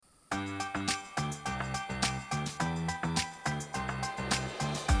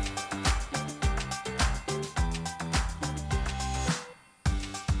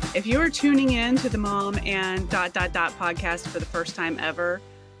If you're tuning in to the Mom and ... podcast for the first time ever,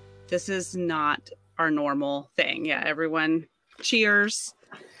 this is not our normal thing. Yeah, everyone, cheers.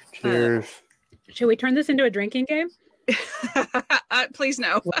 Cheers. Should we turn this into a drinking game? Please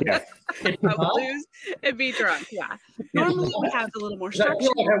no. Yeah. I will lose and be drunk. Yeah. Normally we have a little more structure.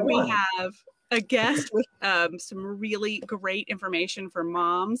 We have a guest with some really great information for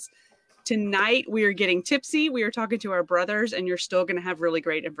moms. Tonight we are getting tipsy. We are talking to our brothers, and you're still going to have really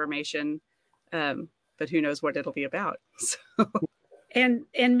great information. But who knows what it'll be about. So. And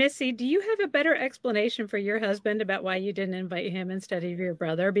Missy, do you have a better explanation for your husband about why you didn't invite him instead of your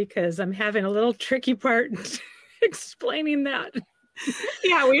brother? Because I'm having a little tricky part explaining that.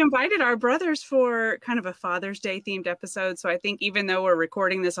 Yeah, we invited our brothers for kind of a Father's Day themed episode. So I think even though we're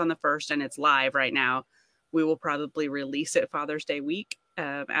recording this on the 1st and it's live right now, we will probably release it Father's Day week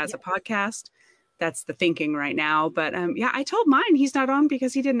as a podcast. That's the thinking right now. But I told mine he's not on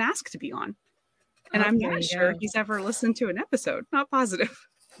because he didn't ask to be on. And I'm not sure he's ever listened to an episode. Not positive.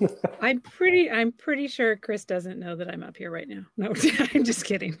 I'm pretty sure Chris doesn't know that I'm up here right now. No, I'm just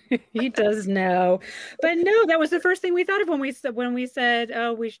kidding. He does know. But no, that was the first thing we thought of when we said,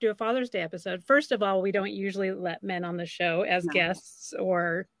 oh, we should do a Father's Day episode. First of all, we don't usually let men on the show as guests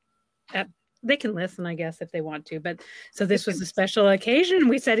or they can listen, I guess, if they want to. But so this was a special occasion.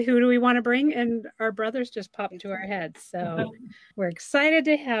 We said, who do we want to bring? And our brothers just popped to our heads. So we're excited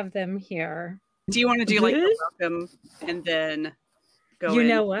to have them here. Do you want to do like a welcome and then go You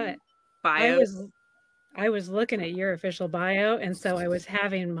know what? Bios? I was looking at your official bio, and so I was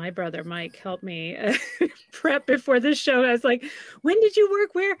having my brother Mike help me prep before this show. I was like, when did you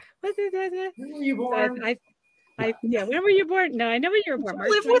work? Where? When were you born? When were you born? No, I know when you were born. March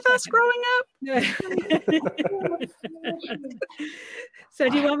Live with us growing up. So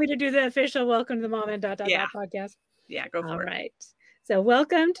do you want me to do the official welcome to the Mom and ... podcast? Yeah, go for it. All right. So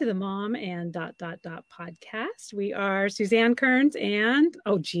welcome to the Mom and ... podcast. We are Suzanne Kearns and,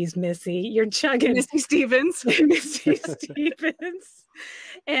 oh geez, Missy, you're chugging. Missy Stevens. Missy Stevens.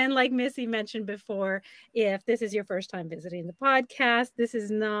 And like Missy mentioned before, if this is your first time visiting the podcast, this is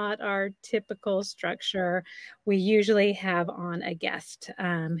not our typical structure. We usually have on a guest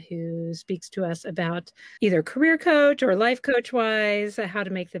who speaks to us about either career coach or life coach wise, how to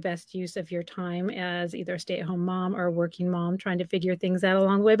make the best use of your time as either a stay-at-home mom or working mom, trying to figure things out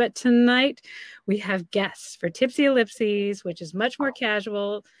along the way. But tonight we have guests for Tipsy Ellipses, which is much more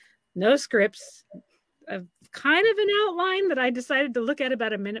casual, no scripts, kind of an outline that I decided to look at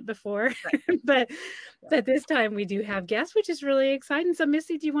about a minute before, but this time we do have guests, which is really exciting. So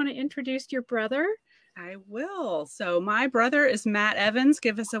Missy, do you want to introduce your brother? I will. So my brother is Matt Evans.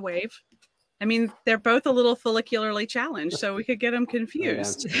 Give us a wave. I mean, they're both a little follicularly challenged, so we could get them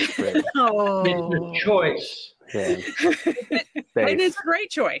confused. Oh, choice. Yeah. And it's a great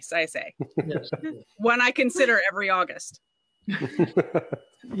choice, I say. Yes. One I consider every August.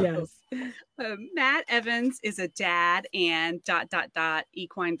 Yes. Matt Evans is a dad and ...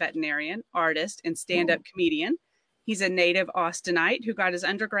 equine veterinarian, artist, and stand-up comedian. He's a native Austinite who got his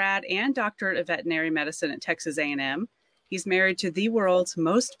undergrad and doctorate of veterinary medicine at Texas A&M. He's married to the world's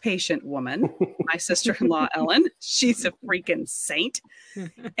most patient woman, my sister-in-law, Ellen. She's a freaking saint.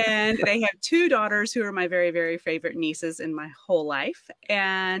 And they have 2 daughters who are my very, very favorite nieces in my whole life.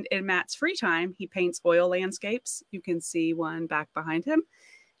 And in Matt's free time, he paints oil landscapes. You can see one back behind him.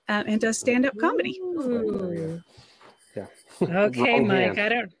 And does stand-up comedy. Ooh. Yeah. Okay, Oh, Mike.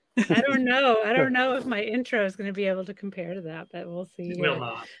 man. I don't know. I don't know if my intro is going to be able to compare to that, but we'll see. It will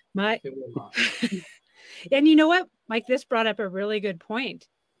not. It will not. And you know what, Mike? This brought up a really good point.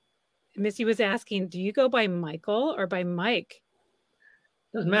 Missy was asking, do you go by Michael or by Mike?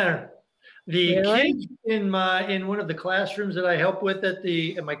 Doesn't matter. The Really? kids in one of the classrooms that I help with at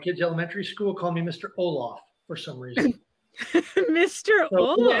my kids' elementary school call me Mr. Olaf for some reason. Mr. So,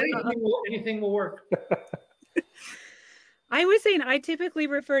 Olaf. anything will work. I was saying I typically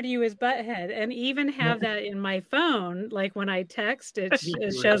refer to you as Butthead and even have that in my phone. Like when I text, it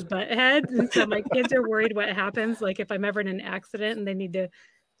shows Butthead. And so my kids are worried what happens. Like if I'm ever in an accident and they need to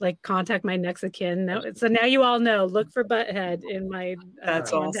like contact my next of kin. No, so now you all know, look for Butthead in my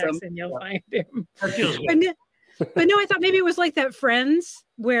That's contacts awesome. and you'll find him. That feels good. But no, I thought maybe it was like that Friends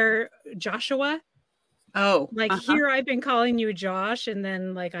where Joshua, Oh, like here I've been calling you Josh. And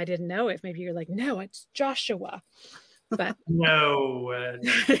then like, I didn't know if maybe you're like, no, it's Joshua. But No.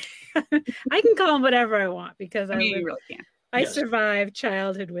 I can call him whatever I want because I mean, you really can. I Yes. survived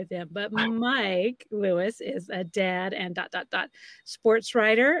childhood with him. But Mike Lewis is a dad and sports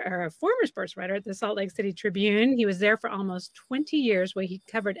writer, or a former sports writer at the Salt Lake City Tribune. He was there for almost 20 years, where he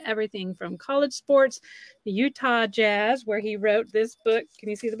covered everything from college sports, the Utah Jazz, where he wrote this book. Can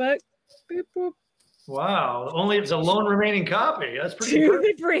you see the book? Boop, boop. Wow. Only it's a lone remaining copy. That's pretty To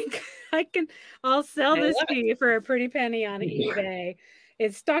impressive. the brink. I'll sell this love to you for a pretty penny on eBay.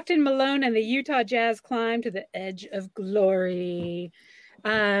 It's Stockton Malone and the Utah Jazz climb to the edge of glory.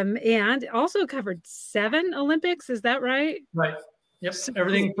 And also covered 7 Olympics. Is that right? Right. Yep.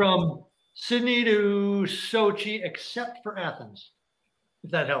 Everything from Sydney to Sochi, except for Athens,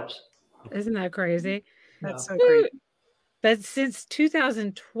 if that helps. Isn't that crazy? That's so great. But since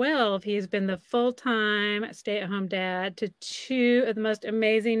 2012, he has been the full-time stay-at-home dad to 2 of the most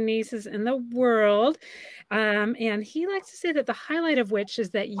amazing nieces in the world. And he likes to say that the highlight of which is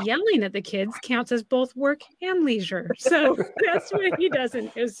that yelling at the kids counts as both work and leisure. So that's what he does in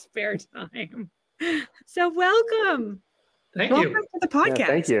his spare time. So welcome. Thank Welcome you. to the podcast. Yeah,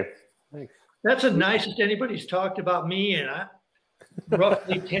 thank you. Thanks. That's the nicest anybody's talked about me in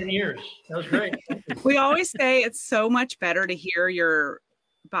roughly 10 years. That was great. We always say it's so much better to hear your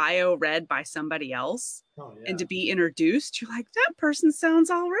bio read by somebody else Oh, yeah. and to be introduced. You're like, that person sounds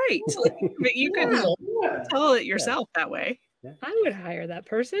all right. But you can Yeah. tell it yourself that way. I would hire that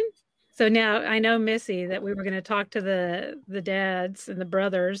person. So now I know, Missy, that we were going to talk to the dads and the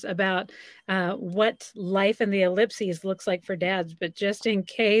brothers about what life in the ellipses looks like for dads. But just in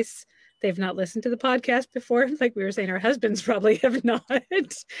case they've not listened to the podcast before, like we were saying, our husbands probably have not.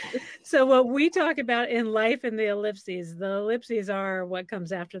 So what we talk about in life in the ellipses are what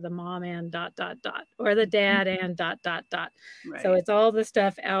comes after the mom and ... or the dad and ... Right. So it's all the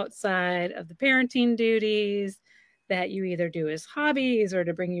stuff outside of the parenting duties that you either do as hobbies or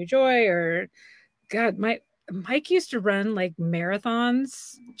to bring you joy, or God, Mike used to run like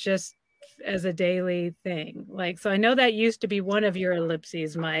marathons just as a daily thing. Like, so I know that used to be one of your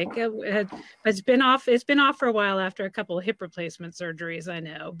ellipses, Mike. It's been off for a while after a couple of hip replacement surgeries, I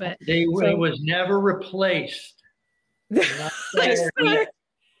know, but It was never replaced. Not repaired.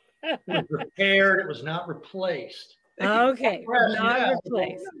 It was repaired. It was not replaced. okay, not Yeah.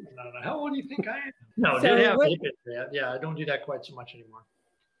 replaced. No. How old do you think I am? No, So did have what- hip injury. Yeah, I don't do that quite so much anymore.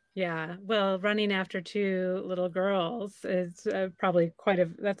 Yeah, well, running after 2 little girls is probably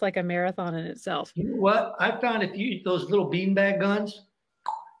that's like a marathon in itself. You know what? I found if you eat those little beanbag guns,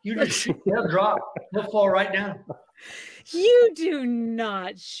 you just they'll drop. They'll fall right down. You do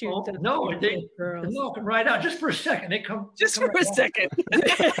not shoot Oh, the no, little they girls. come right out just for a second. They come Just come for a right out. second.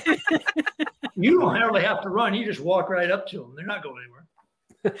 You don't hardly have to run. You just walk right up to them. They're not going anywhere.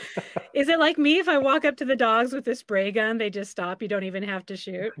 Is it like me if I walk up to the dogs with a spray gun, they just stop? You don't even have to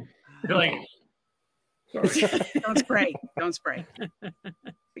shoot. They're like, sorry. Don't spray. Don't spray.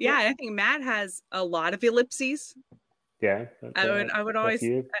 Yeah, I think Matt has a lot of ellipses. Yeah. I would always,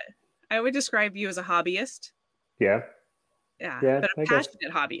 you. I would describe you as a hobbyist. Yeah. Yeah, but a I guess.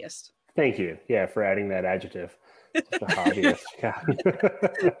 passionate hobbyist. Thank you. Yeah, for adding that adjective. Just a hobbyist.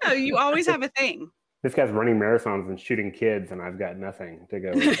 God. No, you always have a thing. This guy's running marathons and shooting kids, and I've got nothing to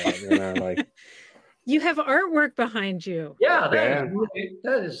go with that. You know, like You have artwork behind you. Yeah, Yeah.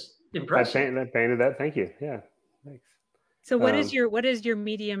 that is I impressive. painted that. Thank you. Yeah. Thanks. So what is your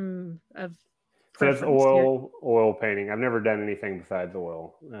medium of So it's preference here? oil painting. I've never done anything besides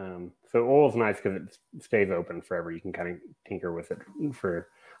oil. So oil is nice because it stays open forever. You can kind of tinker with it for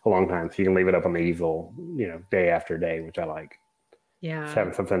a long time. So you can leave it up on the easel, day after day, which I like. Just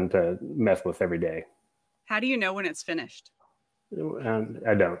having something to mess with every day. How do you know when it's finished?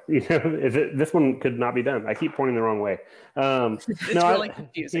 I don't. This one could not be done. I keep pointing the wrong way. It's really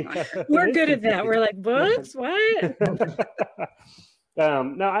confusing. We're good at that. We're like, what?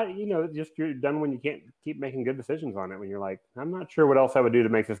 No, just you're done when you can't keep making good decisions on it. When you're like, I'm not sure what else I would do to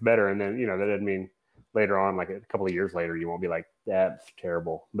make this better. And then, that doesn't mean later on, like a couple of years later, you won't be like, that's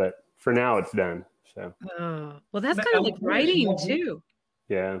terrible. But for now, it's done. So, Oh, well, that's kind of like writing too.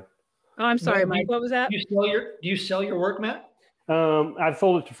 yeah. Oh, I'm sorry, Mike. What was that? Do you sell your work, Matt? I've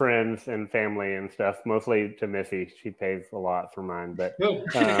sold it to friends and family and stuff, mostly to Missy. She pays a lot for mine, but Good.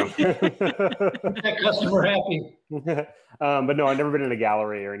 That customer happy. but no, I've never been in a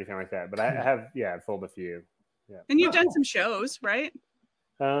gallery or anything like that. But I have, I've sold a few. Yeah. And you've done some shows, right?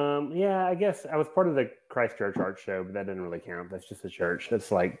 Yeah, I guess I was part of the Christchurch art show, but that didn't really count. That's just a church.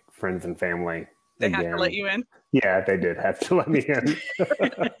 That's like friends and family. They have to let you in. Yeah, they did have to let me in.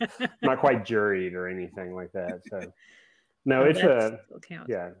 Not quite juried or anything like that. So no, it's still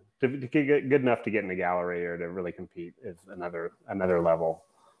counts. to get good enough to get in the gallery or to really compete is another level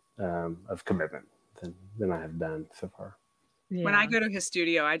of commitment than I have done so far. When I go to his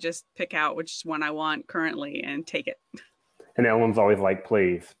studio, I just pick out which one I want currently and take it. And Ellen's always like,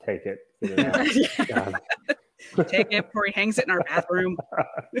 please take it. Take it before he hangs it in our bathroom.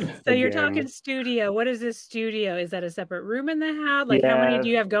 So you're talking studio. What is this studio? Is that a separate room in the house? Like how many do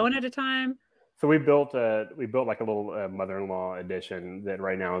you have going at a time? So we built like a little mother-in-law addition that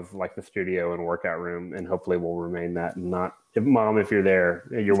right now is like the studio and workout room, and hopefully will remain that. And not, Mom, if you're there,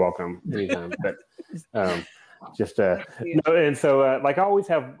 you're welcome anytime. But no, and so like I always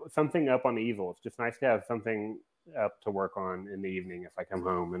have something up on the easel. It's just nice to have something up to work on in the evening if I come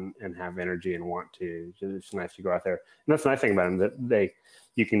home and have energy and want to. It's nice to go out there. And that's the nice thing about them, that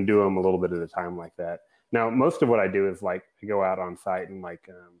you can do them a little bit at a time like that. Now, most of what I do is like I go out on site and like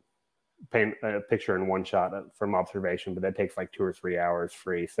paint a picture in one shot from observation, but that takes like 2 or 3 hours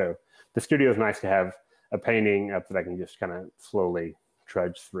free. So the studio is nice to have a painting up that I can just kind of slowly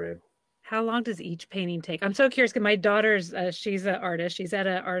trudge through. How long does each painting take? I'm so curious because my daughter's, she's an artist. She's at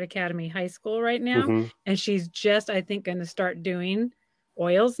an art academy high school right now. And she's just, I think, going to start doing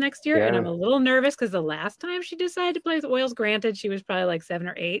oils next year. And I'm a little nervous because the last time she decided to play with oils, granted, she was probably like 7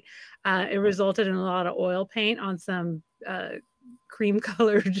 or 8. It resulted in a lot of oil paint on some cream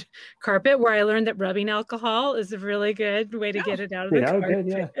colored carpet, where I learned that rubbing alcohol is a really good way to get it out of the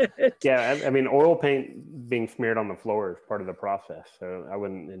carpet. I mean, oil paint being smeared on the floor is part of the process, so I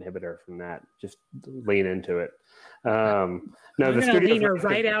wouldn't inhibit her from that. Just lean into it. No, the studio lean her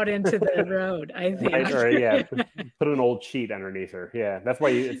right out into the road, I think. Right, or put an old sheet underneath her. Yeah, that's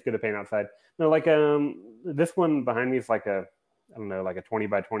why it's good to paint outside. No, like this one behind me is like a 20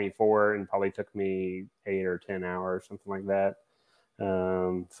 by 24, and probably took me 8 or 10 hours, something like that.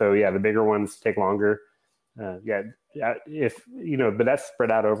 So the bigger ones take longer. If but that's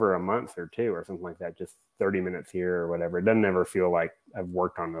spread out over a month or 2 or something like that, just 30 minutes here or whatever. It doesn't ever feel like I've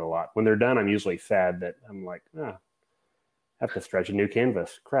worked on it a lot. When they're done, I'm usually sad that I'm like, I have to stretch a new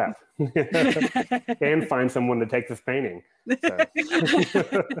canvas. Crap. And find someone to take this painting. So.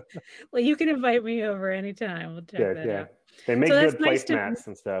 Well, you can invite me over anytime. We'll check that out. They make good placemats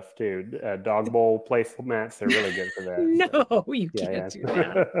and stuff too. Dog bowl placemats, they're really good for that. No, you can't do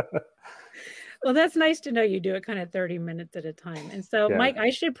that. Well, that's nice to know you do it kind of 30 minutes at a time. And so, Mike, I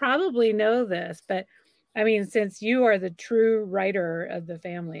should probably know this, but I mean, since you are the true writer of the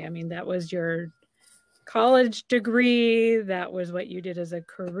family, I mean, that was your college degree, that was what you did as a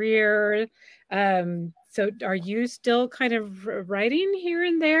career. So are you still kind of writing here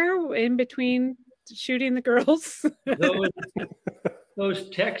and there in between shooting the girls? Those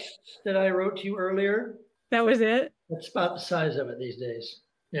texts that I wrote to you earlier. That was it? That's about the size of it these days.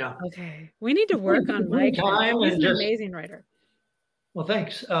 Yeah. Okay. We need to work on Mike. He's an amazing writer. Well,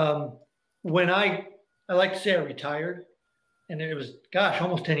 thanks. When I like to say I retired, and it was,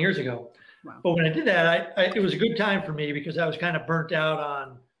 almost 10 years ago. Wow. But when I did that, it was a good time for me because I was kind of burnt out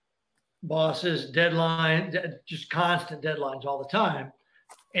on bosses, deadlines, just constant deadlines all the time.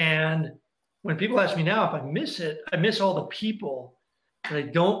 And when people ask me now if I miss it, I miss all the people, but I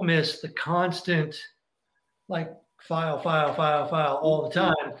don't miss the constant, like, file all the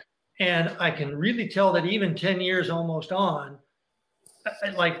time. And I can really tell that even 10 years almost on,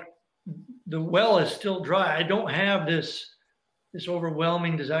 like, the well is still dry. I don't have this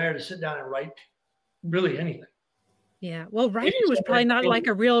overwhelming desire to sit down and write really anything. Yeah. Well, writing was probably not like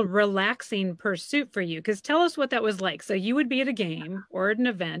a real relaxing pursuit for you, because tell us what that was like. So you would be at a game or at an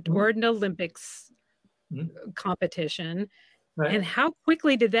event or at an Olympics competition. Right. And how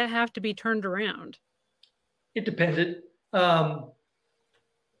quickly did that have to be turned around? It depended. Well,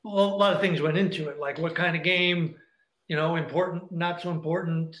 a lot of things went into it, like what kind of game, important, not so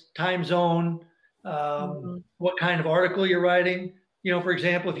important, time zone, what kind of article you're writing. For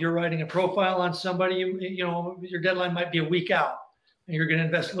example, if you're writing a profile on somebody, your deadline might be a week out, and you're going to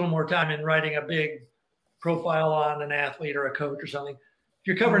invest a little more time in writing a big profile on an athlete or a coach or something. If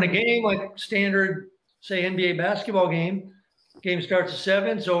you're covering a game like standard, say, NBA basketball game starts at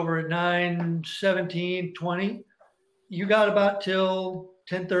 7, it's over at 9, 17, 20. You got about till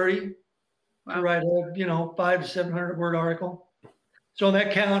 10:30 to write a 500 to 700 word article. So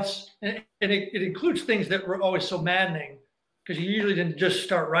that counts, and it includes things that were always so maddening, because you usually didn't just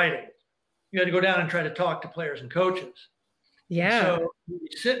start writing. You had to go down and try to talk to players and coaches. Yeah. And so you're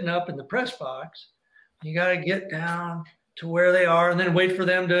sitting up in the press box, you got to get down to where they are and then wait for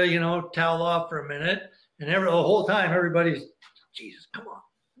them to, towel off for a minute. And the whole time, everybody's, Jesus, come on.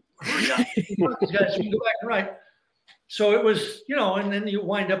 Hurry up. These guys can go back and write. So it was, and then you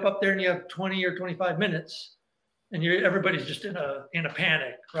wind up there and you have 20 or 25 minutes and everybody's just in a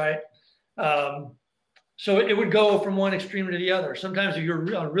panic, right? So it would go from one extreme to the other. Sometimes if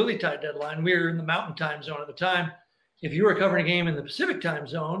you're on a really tight deadline, we were in the mountain time zone at the time, if you were covering a game in the Pacific time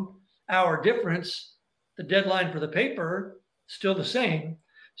zone, hour difference, the deadline for the paper still the same.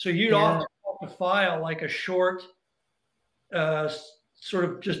 So you'd often have to file like a short, sort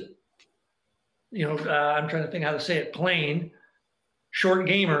of just, I'm trying to think how to say it, plain, short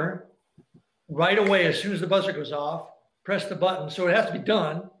gamer, right away as soon as the buzzer goes off, press the button. So it has to be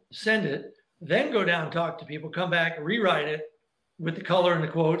done, send it, then go down, talk to people, come back, rewrite it with the color and the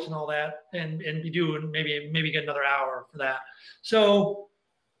quotes and all that, and be doing maybe get another hour for that. So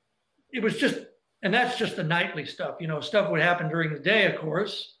it was just, and that's just the nightly stuff. Stuff would happen during the day, of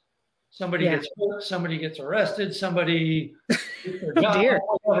course. Somebody gets hurt, somebody gets arrested, somebody gets their job,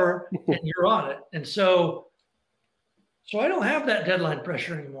 whatever, and you're on it. And so I don't have that deadline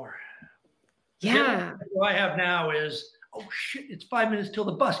pressure anymore. Yeah. What I have now is, oh shit, it's 5 minutes till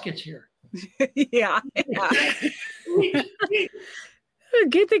the bus gets here. Yeah.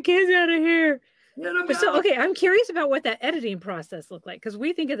 Get the kids out of here. So, okay, I'm curious about what that editing process looked like, because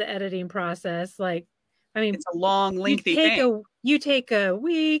we think of the editing process like, it's a long, lengthy thing. You take a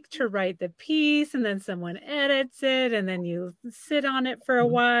week to write the piece, and then someone edits it, and then you sit on it for a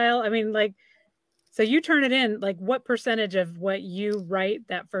while. So you turn it in, like what percentage of what you write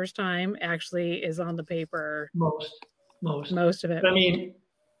that first time actually is on the paper? Most of it.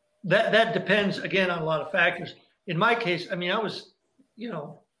 That depends, again, on a lot of factors. In my case, I was,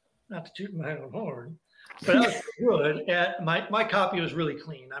 not to toot my own horn, but I was good at my copy was really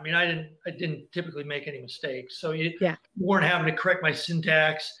clean. I didn't typically make any mistakes. So you weren't having to correct my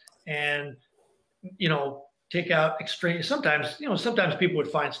syntax and, take out extraneous. Sometimes people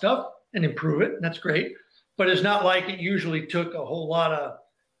would find stuff and improve it, and that's great. But it's not like it usually took a whole lot of,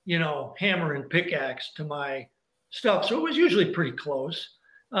 hammer and pickaxe to my stuff. So it was usually pretty close.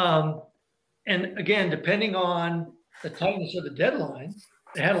 And again, depending on the tightness of the deadline,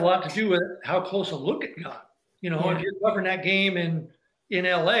 it had a lot to do with how close a look it got. If you're covering that game in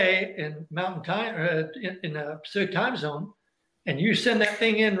LA in Mountain Time, in the Pacific time zone, and you send that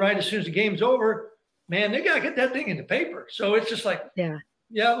thing in right as soon as the game's over, man, they got to get that thing in the paper. So it's just like,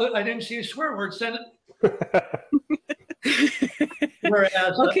 look, I didn't see a swear word, send it.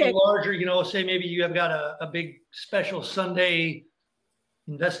 Whereas a larger, say maybe you have got a big special Sunday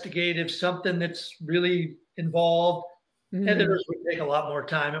investigative something that's really involved. Editors would take a lot more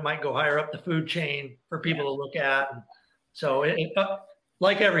time. It might go higher up the food chain for people to look at. So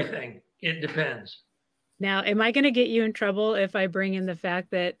like everything, it depends. Now, am I going to get you in trouble if I bring in the fact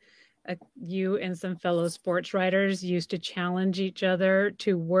that you and some fellow sports writers used to challenge each other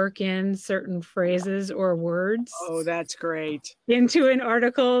to work in certain phrases or words? Oh, that's great. Into an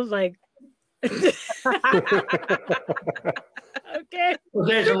article, like. Okay. Those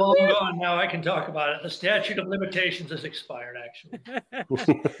days are long gone now. I can talk about it. The statute of limitations has expired, actually.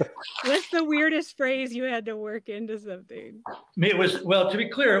 What's the weirdest phrase you had to work into something? It was, to be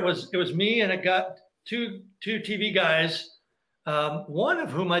clear, it was me, and it got two TV guys, one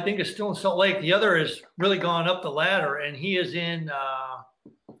of whom I think is still in Salt Lake. The other has really gone up the ladder, and he is in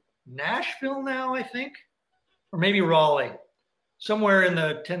Nashville now, I think, or maybe Raleigh, somewhere in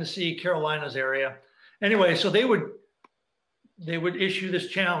the Tennessee, Carolinas area. Anyway, so they would issue this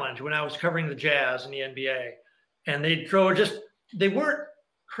challenge when I was covering the Jazz in the NBA, and they'd throw they weren't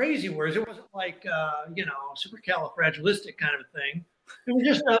crazy words. It wasn't like, supercalifragilistic kind of a thing. It was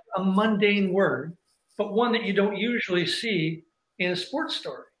just a mundane word, but one that you don't usually see in a sports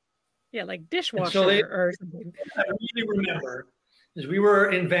story. Yeah, like dishwasher or something. I really remember is we were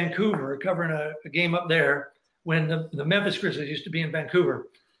in Vancouver covering a game up there when the Memphis Grizzlies used to be in Vancouver.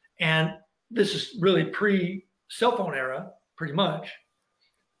 And this is really pre-cell phone era, pretty much.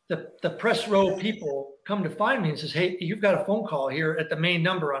 The press row people come to find me and says, hey, you've got a phone call here at the main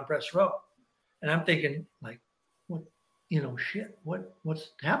number on press row. And I'm thinking, like, what, shit, what's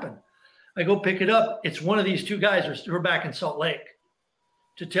happened? I go pick it up. It's one of these two guys who are back in Salt Lake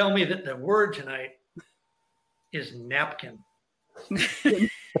to tell me that the word tonight is napkin.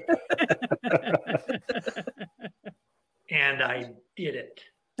 And I did it.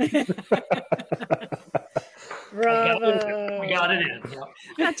 Bravo. I got it in.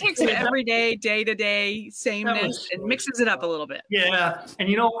 That takes an everyday, day-to-day sameness and mixes it up a little bit. Yeah. And,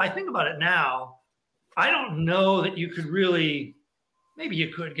 I think about it now. I don't know that you could really, maybe you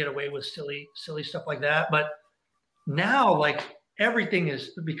could get away with silly stuff like that. But now, like, everything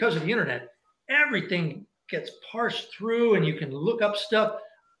is, because of the internet, everything gets parsed through and you can look up stuff.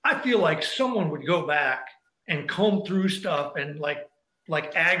 I feel like someone would go back and comb through stuff and like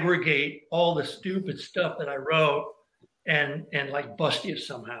aggregate all the stupid stuff that I wrote and like bust you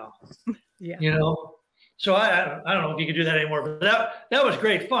somehow. Yeah. So I don't know if you could do that anymore, but that was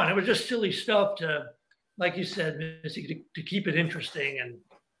great fun. It was just silly stuff to like you said, Missy, to keep it interesting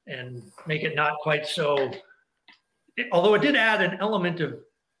and make it not quite so. Although it did add an element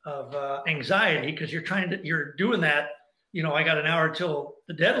of anxiety because you're doing that. You know, I got an hour till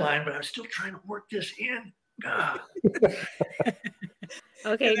the deadline, but I'm still trying to work this in.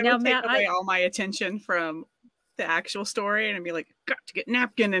 Okay, now Matt, take away all my attention from the actual story, and I'd be like, got to get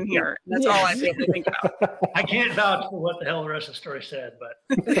napkin in here. That's all I really think about. I can't vouch for what the hell the rest of the story said, but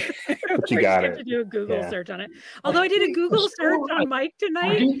you got have it. to do a Google search on it. Although I did a Google search on Mike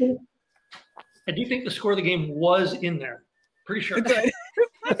tonight. I do think the score of the game was in there. Pretty sure.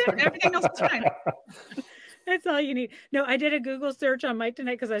 Everything else is fine. That's all you need. No, I did a Google search on Mike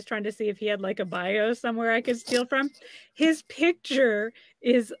tonight because I was trying to see if he had like a bio somewhere I could steal from. His picture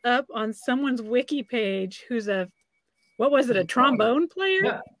is up on someone's wiki page who's a trombone player?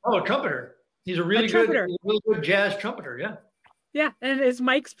 Yeah. Oh, a trumpeter. He's a really good jazz trumpeter. Yeah. Yeah. And it's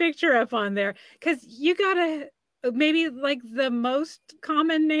Mike's picture up on there because you got to maybe like the most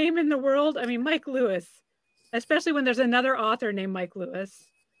common name in the world. I mean, Mike Lewis, especially when there's another author named Mike Lewis.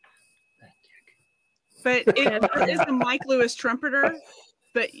 But there is a Mike Lewis trumpeter,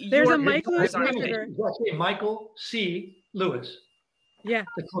 but there's a Mike Lewis trumpeter. Michael C. Lewis. Yeah.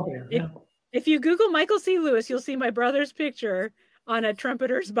 The trumpeter. If you Google Michael C. Lewis, you'll see my brother's picture on a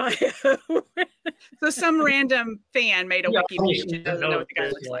trumpeter's bio. So some random fan made a wiki page and doesn't know what the guy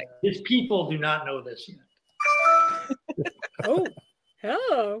looks like. His people do not know this yet. Oh,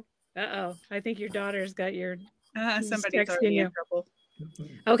 hello. Uh-oh. I think your daughter's got your somebody's already in trouble.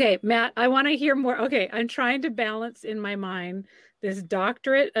 Okay, Matt, I want to hear more. Okay, I'm trying to balance in my mind this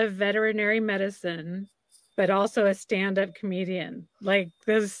doctorate of veterinary medicine, but also a stand-up comedian. Like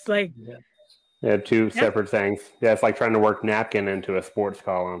this, like yeah, two separate things. Yeah, it's like trying to work napkin into a sports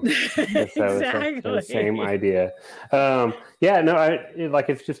column. So exactly. It's the same idea.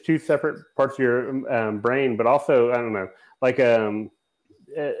 It's just two separate parts of your brain, but also I don't know, like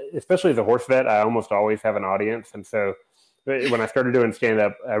especially as a horse vet, I almost always have an audience, and so. When I started doing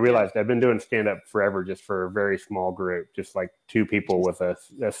stand-up, I realized I've been doing stand-up forever just for a very small group, just like two people with a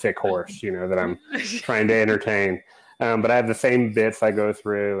sick horse, that I'm trying to entertain. But I have the same bits I go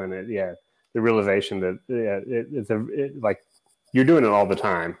through, and the realization that like you're doing it all the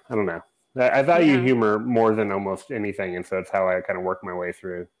time. I don't know. I value humor more than almost anything, and so it's how I kind of work my way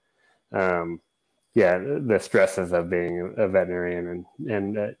through. The stresses of being a veterinarian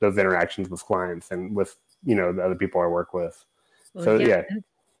and those interactions with clients and with the other people I work with. Well,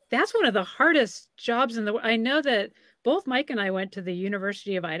 that's one of the hardest jobs in the world. I know that both Mike and I went to the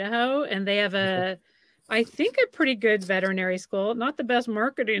University of Idaho, and they have I think a pretty good veterinary school, not the best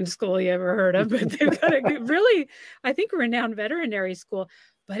marketing school you ever heard of, but they've got a really, I think, renowned veterinary school,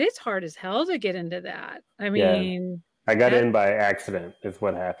 but it's hard as hell to get into that. I mean, I got in by accident is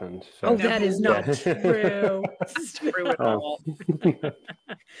what happened. So. That is not true. That's true at all.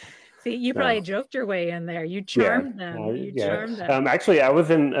 See, you probably joked your way in there. You charmed them. You charmed them. Actually, I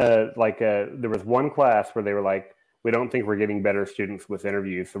was in there was one class where they were like, we don't think we're getting better students with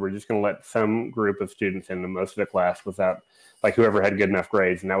interviews, so we're just going to let some group of students in, and most of the class without, like, whoever had good enough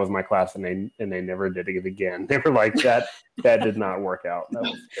grades, and that was my class, and they never did it again. They were like, that did not work out. That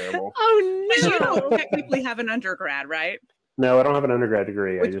was terrible. Oh no! You don't technically have an undergrad, right? No, I don't have an undergrad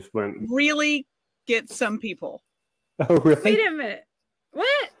degree. I just went. Really get some people. Oh, really? Wait a minute.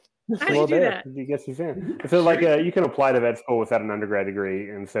 What? How do you do that? I guess you can. So, like, you can apply to vet school without an undergrad degree,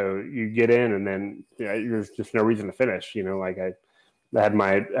 and so you get in, and then there's just no reason to finish. Like I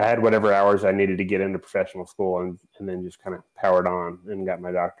had whatever hours I needed to get into professional school, and then just kind of powered on and got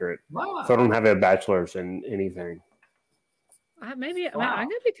my doctorate. Wow. So I don't have a bachelor's in anything. Maybe I'm going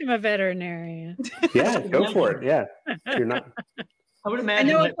to become a veterinarian. Yeah, go for it. Yeah, you're not. I would imagine.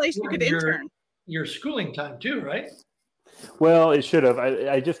 I know a place you could intern. Your schooling time too, right? Well, it should have.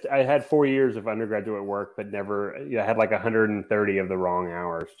 I had 4 years of undergraduate work, but never. I had like 130 of the wrong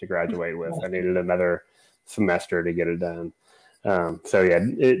hours to graduate with. I needed another semester to get it done.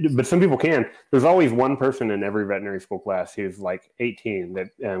 But some people can. There's always one person in every veterinary school class who's like 18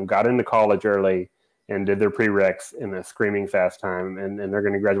 that got into college early and did their prereqs in a screaming fast time, and they're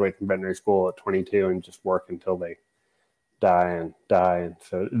going to graduate from veterinary school at 22 and just work until they die. And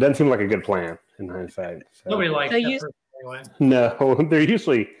so it doesn't seem like a good plan in hindsight. So. Nobody likes that person. Anyway. No, they're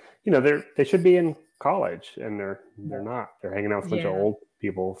usually, they should be in college, and they're not. They're hanging out with a bunch of old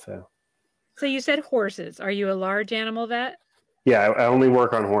people. So you said horses. Are you a large animal vet? Yeah, I only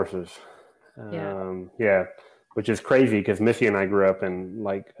work on horses. Which is crazy because Missy and I grew up in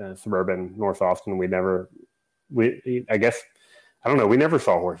like suburban North Austin. We never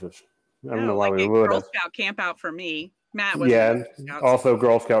saw horses. I don't know why we would. Girl Scout camp out for me. Matt was also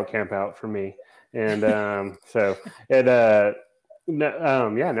Girl Scout camp out for me. And so it I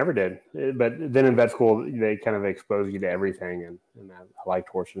never did. But then in vet school, they kind of expose you to everything, and I liked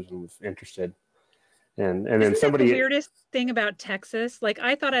horses and was interested. And then Isn't somebody, that the weirdest thing about Texas? Like,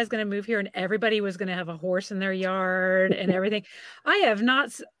 I thought I was going to move here and everybody was going to have a horse in their yard and everything. I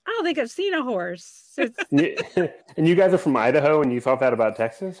don't think I've seen a horse. and you guys are from Idaho, and you thought that about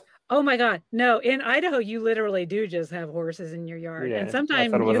Texas? Oh my God. No, in Idaho, you literally do just have horses in your yard. Yeah, and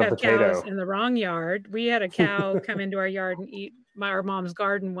sometimes you have cows in the wrong yard. We had a cow come into our yard and eat our mom's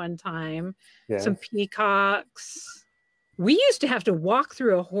garden one time. Yeah. Some peacocks. We used to have to walk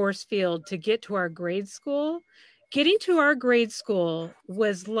through a horse field to get to our grade school. Getting to our grade school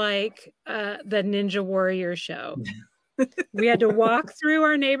was like the Ninja Warrior show. We had to walk through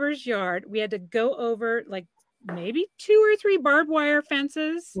our neighbor's yard. We had to go over like maybe 2 or 3 barbed wire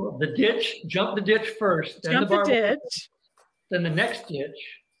fences. Well, the ditch, jump the ditch first. Then the ditch. Then the next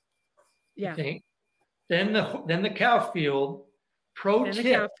ditch. Yeah. Then the cow field. Pro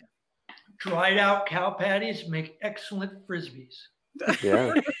tip. Dried out cow patties make excellent frisbees.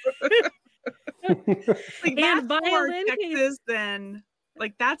 Yeah. Like that's more Texas than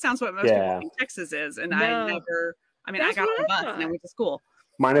like that sounds what most people think Texas is. And I got on the bus and I went to school.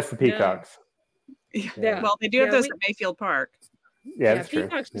 Minus the peacocks. Yeah. Well, they do have those at Mayfield Park. Yeah, that's true.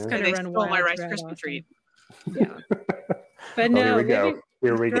 Peacocks just kind of run wild. My Rice Krispie treat. Yeah. But no,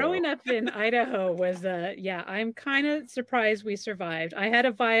 here we growing up in Idaho was I'm kind of surprised we survived. I had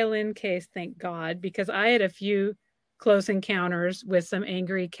a violin case, thank God, because I had a few close encounters with some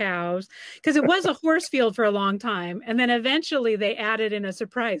angry cows because it was a horse field for a long time. And then eventually they added in a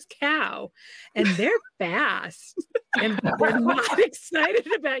surprise cow and they're fast and they're not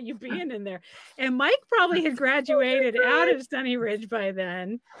excited about you being in there. And Mike probably had graduated out of Sunny Ridge by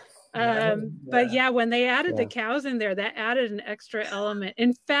then. But when they added the cows in there, that added an extra element.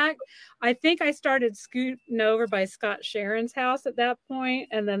 In fact, I think I started scooting over by Scott Sharon's house at that point,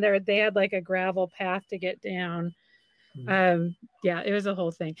 and then they had like a gravel path to get down. It was a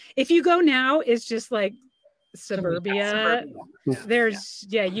whole thing. If you go now, it's just like suburbia. There's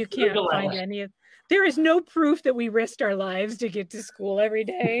you can't find any of. There is no proof that we risked our lives to get to school every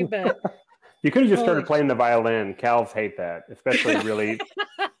day, but. You could have just started playing the violin. Cows hate that, especially really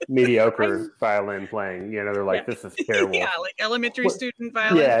mediocre violin playing. You know, they're like, this is terrible. Yeah, like elementary student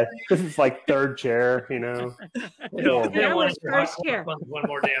violin. Yeah, this is like third chair, you know. That was first chair. One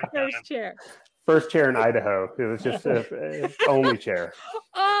more damn time. First chair. First chair in Idaho. It was just only chair.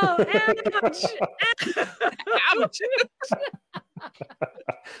 Oh, ouch. Ouch.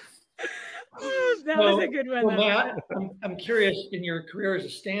 That was a good one. Matt, I'm curious, in your career as a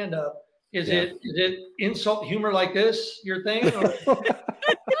stand-up, is it insult humor like this your thing? Or?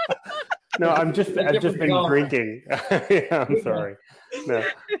 No, I've just been drinking. I'm sorry.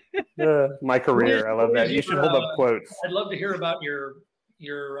 No. My career, I love that. You should hold up quotes. I'd love to hear about your.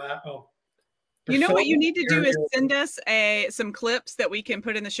 You know what you need to do is send us some clips that we can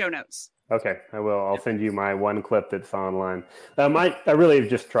put in the show notes. Okay, I will. I'll send you my one clip that's online. I really have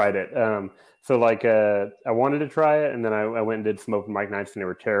just tried it. So like I wanted to try it, and then I went and did some open mic nights, and they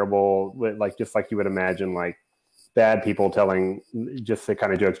were terrible. Like just like you would imagine, like bad people telling just the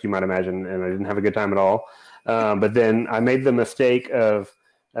kind of jokes you might imagine, and I didn't have a good time at all. But then I made the mistake of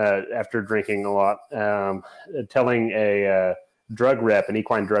after drinking a lot, telling a drug rep, an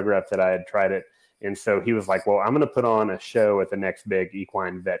equine drug rep, that I had tried it. And so he was like, well, I'm going to put on a show at the next big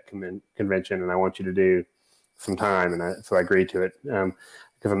equine vet convention, and I want you to do some time. And so I agreed to it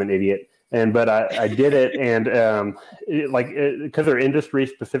because I'm an idiot. But I did it, and because they're industry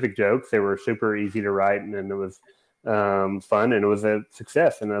specific jokes, they were super easy to write, and it was fun, and it was a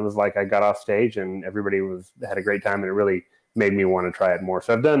success. And it was like I got off stage, and everybody had a great time, and it really made me want to try it more.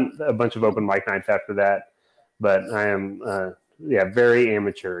 So I've done a bunch of open mic nights after that, but I am very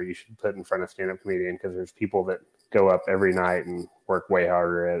amateur. You should put in front of stand-up comedian, because there's people that go up every night and work way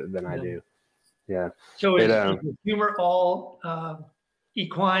harder at it than I do. Yeah. So is humor all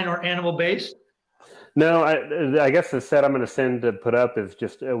equine or animal based? No, I guess the set I'm going to send to put up is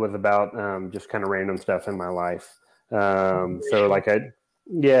was about just kind of random stuff in my life. So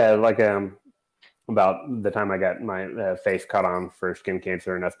about the time I got my face cut on for skin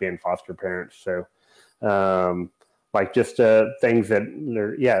cancer and us being foster parents. So just things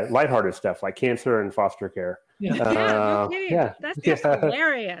that lighthearted stuff like cancer and foster care. No kidding. That's just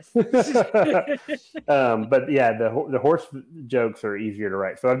hilarious. But the horse jokes are easier to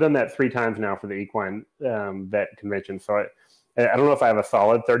write. So I've done that 3 times now for the equine vet convention. So I don't know if I have a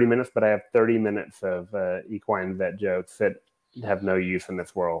solid 30 minutes, but I have 30 minutes of equine vet jokes that have no use in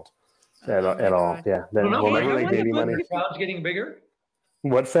this world at all. Yeah. Will the crowd's getting bigger?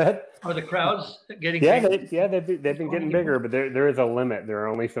 What's that? Are the crowds getting Yeah, bigger? they've been getting bigger, but there is a limit. There are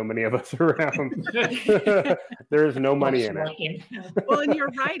only so many of us around. There is no money in it. Well, and you're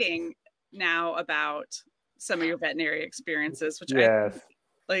writing now about some of your veterinary experiences, which Yes. I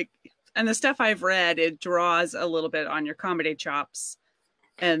like, and the stuff I've read, it draws a little bit on your comedy chops,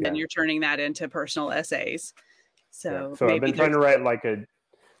 and then you're turning that into personal essays. So I've been trying to write like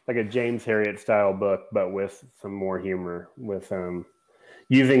a James Herriot style book, but with some more humor, with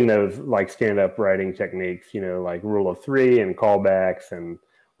using those like stand-up writing techniques, like rule of three and callbacks and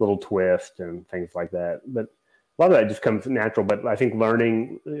little twist and things like that. But a lot of that just comes natural. But I think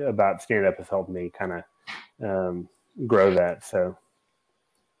learning about stand-up has helped me kind of grow that. So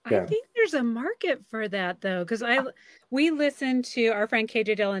I think there's a market for that though, because we listen to our friend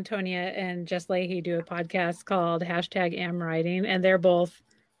KJ Del Antonia and Jess Leahy do a podcast called #AmWriting, and they're both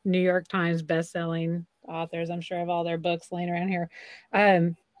New York Times bestselling authors. I'm sure of all their books laying around here.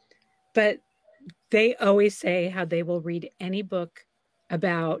 But they always say how they will read any book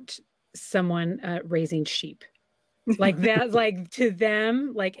about someone raising sheep. Like that, like to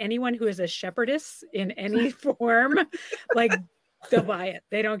them, like anyone who is a shepherdess in any form, like they'll buy it.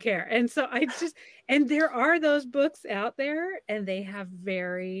 They don't care. And so and there are those books out there, and they have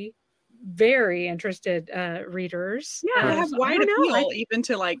very, very interested readers. Yeah, they have wide appeal even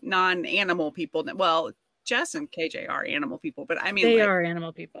to like non-animal people. Well, Jess and KJ are animal people, but I mean, they are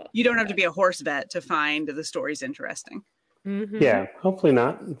animal people. You don't have to be a horse vet to find the stories interesting. Mm-hmm. Yeah, hopefully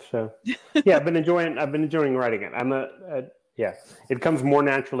not. So, yeah, I've been enjoying writing it. It comes more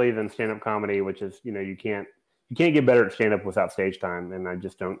naturally than stand-up comedy, which is, you can't get better at stand-up without stage time, and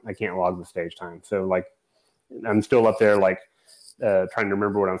I can't log the stage time. So like, I'm still up there like trying to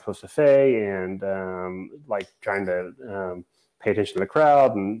remember what I'm supposed to say, and like trying to pay attention to the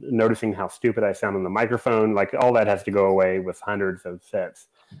crowd and noticing how stupid I sound on the microphone. Like all that has to go away with hundreds of sets.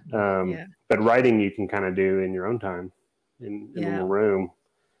 But writing you can kind of do in your own time in a room.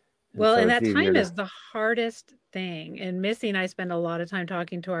 Well, and that time is the hardest thing. And Missy and I spend a lot of time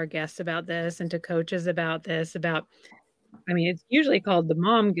talking to our guests about this and to coaches about this, it's usually called the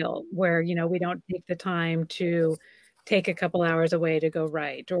mom guilt, where, we don't take the time to take a couple hours away to go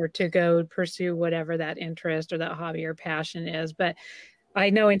write or to go pursue whatever that interest or that hobby or passion is. But I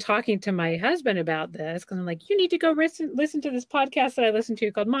know in talking to my husband about this, because I'm like, you need to go listen to this podcast that I listen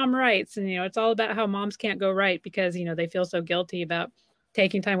to called Mom Writes. And, it's all about how moms can't go write because, they feel so guilty about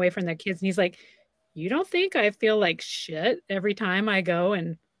taking time away from their kids. And he's like, you don't think I feel like shit every time I go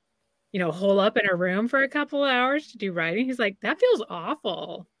and, hole up in a room for a couple of hours to do writing? He's like, that feels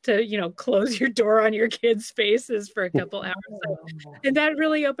awful to, close your door on your kids' faces for a couple hours. And that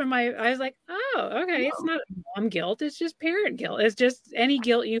really opened my eyes, like, oh, okay. It's not mom guilt. It's just parent guilt. It's just any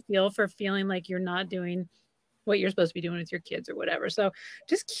guilt you feel for feeling like you're not doing what you're supposed to be doing with your kids or whatever. So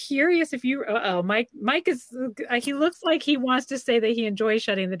just curious if you, Mike is, he looks like he wants to say that he enjoys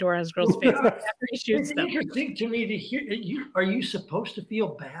shutting the door on his girl's face after he shoots them. It's interesting to me to hear, are you supposed to feel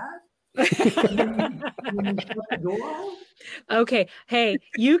bad? Okay. Hey,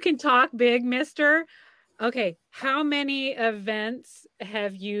 you can talk big, mister. Okay. How many events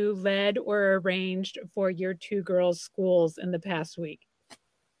have you led or arranged for your two girls' schools in the past week?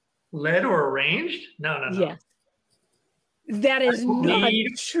 Led or arranged? No. Yes. That is not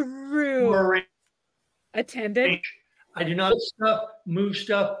true. Attended? I do not move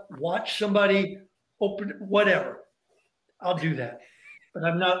stuff, watch somebody, open, whatever. I'll do that. But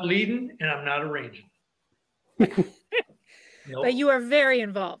I'm not leading and I'm not arranging. Nope. But you are very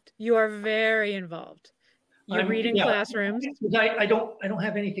involved. You're reading classrooms. I don't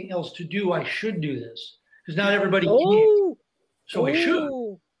have anything else to do. I should do this because not everybody can. So I should.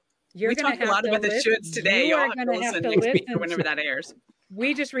 We talked a lot about the shoulds today. You are going to have to listen whenever that airs.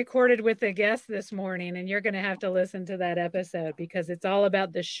 We just recorded with a guest this morning, and you're going to have to listen to that episode because it's all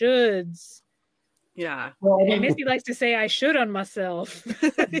about the shoulds. Yeah. And Missy likes to say, I should on myself.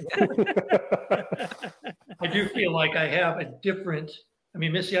 I do feel like I have a different,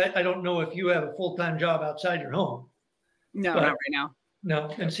 Missy, I don't know if you have a full-time job outside your home. No, not right now.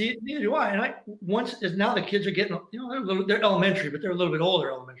 No. And see, neither do I. And now the kids are getting, they're elementary, but they're a little bit older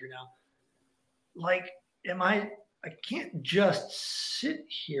elementary now. Like, I can't just sit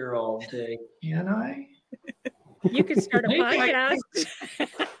here all day, can I? You could start a podcast.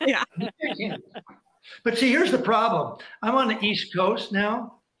 Yeah. I can. But see, here's the problem. I'm on the East Coast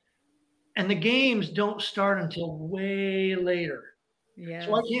now, and the games don't start until way later. Yeah.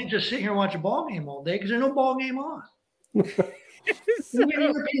 So I can't just sit here and watch a ball game all day because there's no ball game on.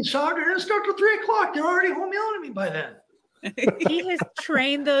 European soccer doesn't start till 3:00. They're already home yelling at me by then. He has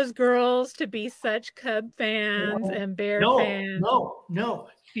trained those girls to be such Cub fans and Bear fans. No.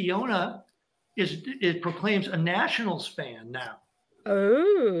 Fiona it proclaims a Nationals fan now.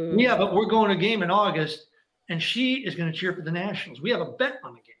 Oh. Yeah, but we're going to a game in August, and she is going to cheer for the Nationals. We have a bet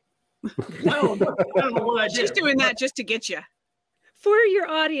on the game. I don't know what I did. She's doing that just to get you. For your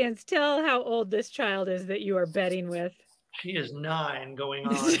audience, tell how old this child is that you are betting with. She is 9 going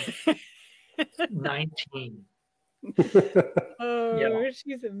on 19. Oh, yeah.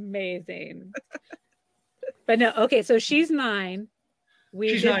 She's amazing. But no, okay, so she's 9.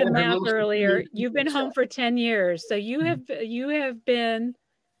 We did the math earlier. You've been home for 10 years. So you have been,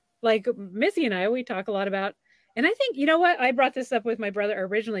 like Missy and I, we talk a lot about, and I think, you know what? I brought this up with my brother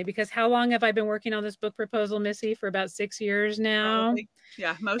originally because how long have I been working on this book proposal, Missy? For about 6 years now. Probably.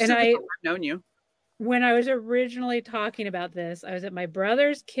 Yeah, most of the time I've known you. When I was originally talking about this, I was at my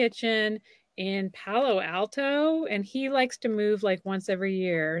brother's kitchen in Palo Alto, and he likes to move like once every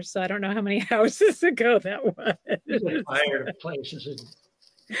year. So I don't know how many houses ago that was. He's tired of places.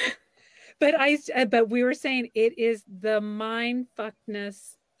 But we were saying it is the mind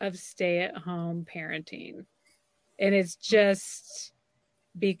fuckness of stay-at-home parenting. And it's just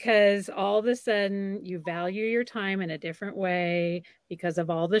because all of a sudden you value your time in a different way because of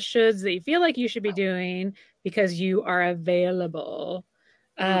all the shoulds that you feel like you should be doing because you are available.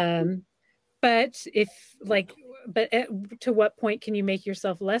 But to what point can you make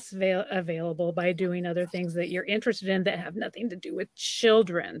yourself less available by doing other things that you're interested in that have nothing to do with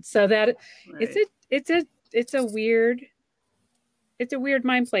children? So that it's a weird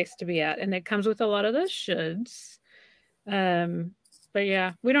mind place to be at, and it comes with a lot of those shoulds. But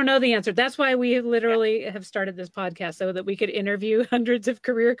yeah, we don't know the answer. That's why we literally have started this podcast so that we could interview hundreds of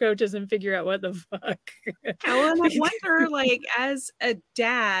career coaches and figure out what the fuck. Well, and I wonder, like, as a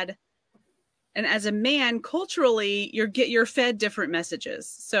dad and as a man, culturally, you're fed different messages.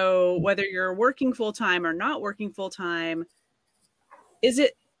 So whether you're working full time or not working full time, is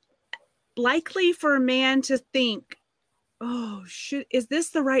it likely for a man to think, "Oh, is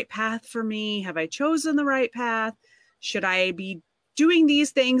this the right path for me? Have I chosen the right path? Should I be doing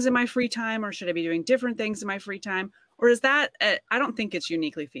these things in my free time, or should I be doing different things in my free time?" Or is that, I don't think it's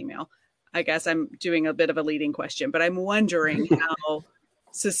uniquely female. I guess I'm doing a bit of a leading question, but I'm wondering how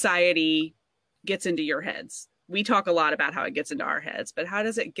society gets into your heads. We talk a lot about how it gets into our heads, but how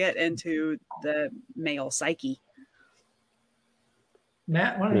does it get into the male psyche?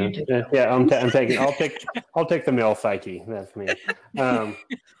 Matt, why don't you take that? Yeah, I'll take the male psyche. That's me.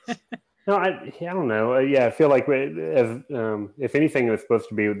 No, I don't know. I feel like if anything, it's supposed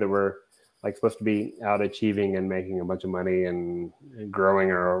to be that we're like supposed to be out achieving and making a bunch of money and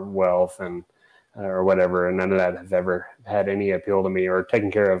growing our wealth and or whatever, and none of that has ever had any appeal to me, or taking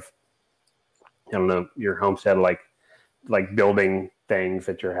care of, I don't know, your homestead, like building things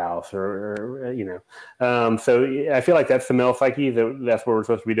at your house, or you know. So I feel like that's the male psyche. That's what we're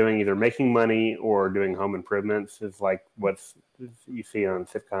supposed to be doing, either making money or doing home improvements. Is like what's you see on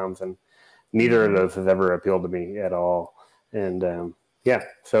sitcoms, and neither of those has ever appealed to me at all. And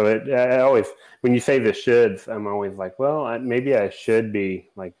so I always, when you say the shoulds, I'm always like, well, maybe I should be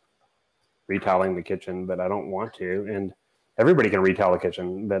like retiling the kitchen, but I don't want to. And everybody can retile the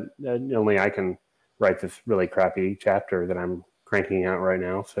kitchen, but only I can write this really crappy chapter that I'm cranking out right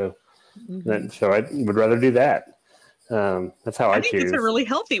now. So, so I would rather do that. That's how I choose. I think it's a really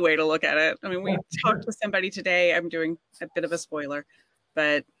healthy way to look at it. I mean, we talked to somebody today. I'm doing a bit of a spoiler,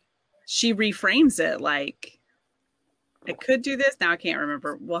 but she reframes it like, I could do this. Now I can't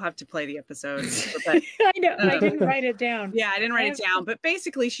remember. We'll have to play the episode. But, I know. I didn't write it down. Yeah, I didn't write it down. But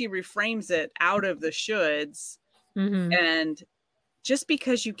basically, she reframes it out of the shoulds. Mm-hmm. And just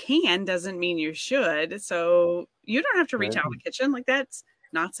because you can doesn't mean you should. So you don't have to reach out in the kitchen. Like, that's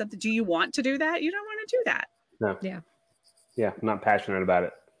not something. Do you want to do that? You don't want to do that. No. Yeah. Yeah. I'm not passionate about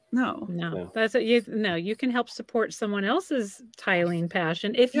it. No. That's it. You can help support someone else's tiling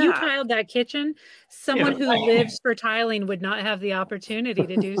passion. If you tiled that kitchen, someone who lives for tiling would not have the opportunity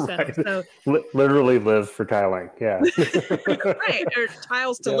to do so. Right. So literally lives for tiling. Yeah. Right. Or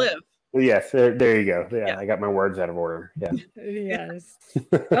tiles to live. Yes, there you go. Yeah, I got my words out of order. Yeah. Yes.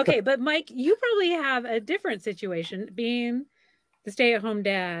 Okay, but Mike, you probably have a different situation being the stay-at-home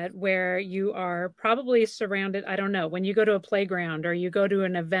dad, where you are probably surrounded, I don't know, when you go to a playground or you go to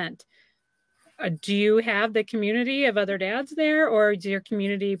an event, do you have the community of other dads there, or is your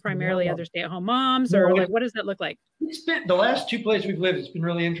community primarily other stay-at-home moms, or like, what does that look like? It's been the last 2 places we've lived. It's been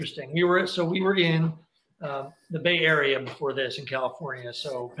really interesting. We were in the Bay Area before this, in California,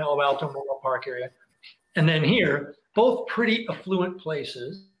 so Palo Alto, Menlo Park area, and then here, both pretty affluent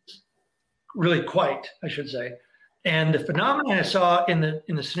places, really quite, I should say. And the phenomenon I saw in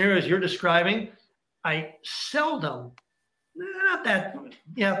the scenarios you're describing, I seldom, not that,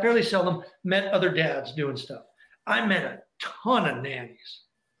 yeah, fairly seldom met other dads doing stuff. I met a ton of nannies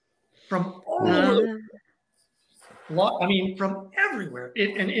from all over, from everywhere.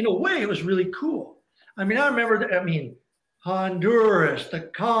 And in a way, it was really cool. I mean, I remember that, Honduras, the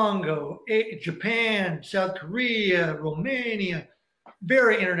Congo, Japan, South Korea, Romania,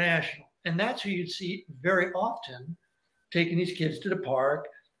 very international. And that's who you'd see very often taking these kids to the park.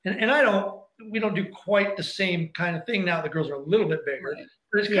 And we don't do quite the same kind of thing now. The girls are a little bit bigger, right.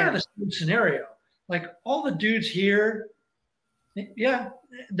 But it's kind of the same scenario. Like all the dudes here,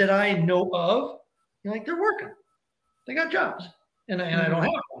 that I know of, they're working. They got jobs. And I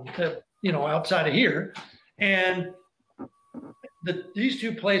don't have one outside of here. And these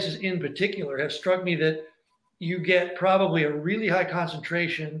two places in particular have struck me that you get probably a really high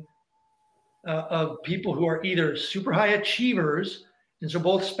concentration of people who are either super high achievers, and so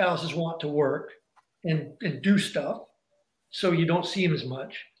both spouses want to work and do stuff, so you don't see them as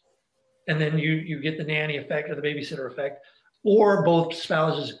much, and then you get the nanny effect or the babysitter effect, or both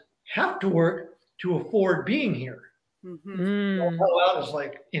spouses have to work to afford being here. Out is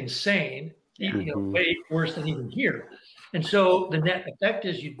like insane, way worse than even here. And so the net effect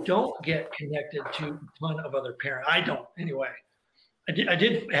is you don't get connected to a ton of other parents. I don't, anyway. I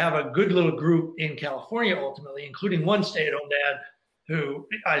did have a good little group in California ultimately, including one stay-at-home dad who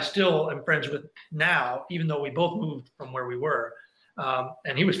I still am friends with now, even though we both moved from where we were.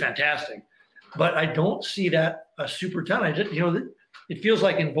 And he was fantastic. But I don't see that a super ton. It feels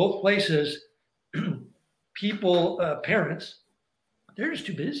like in both places, parents, they're just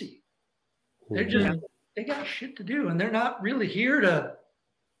too busy. They're just, they got shit to do, and they're not really here to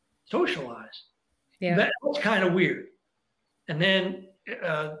socialize. Yeah. That's kind of weird. And then,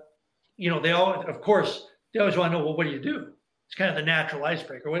 they always want to know, well, what do you do? It's kind of the natural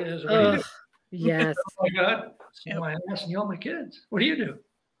icebreaker. What do you do? Yes. Oh my God, my ass and yell at my kids. What do you do?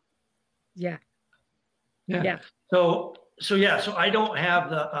 Yeah. So I don't have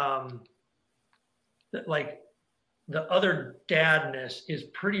the other dadness is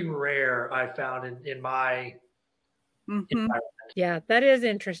pretty rare. I found in my environment. Yeah, that is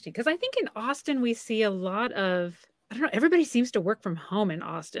interesting because I think in Austin we see a lot of, I don't know, everybody seems to work from home in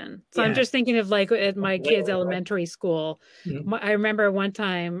Austin. So I'm just thinking of at my kids' elementary school. I remember one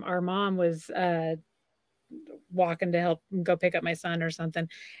time our mom was walking to help go pick up my son or something,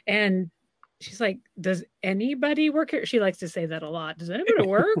 and she's like, does anybody work here? She likes to say that a lot. Does anybody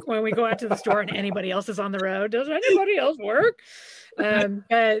work when we go out to the store and anybody else is on the road? Does anybody else work? But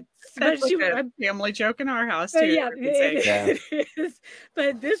that's a family joke in our house too. Yeah, it is.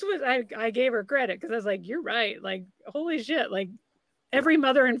 But this was, I gave her credit because I was like, you're right. Like, holy shit. Like every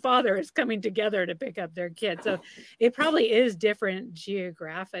mother and father is coming together to pick up their kids. So it probably is different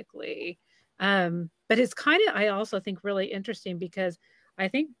geographically. But it's kind of, I also think really interesting because I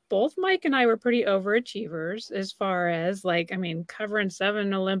think both Mike and I were pretty overachievers as far as covering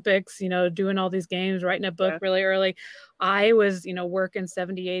 7 Olympics, doing all these games, writing a book really early. I was, working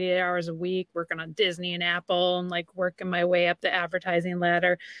 70, 80 hours a week, working on Disney and Apple and working my way up the advertising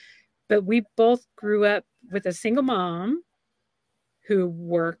ladder. But we both grew up with a single mom who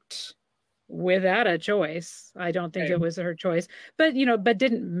worked without a choice. I don't think it was her choice, but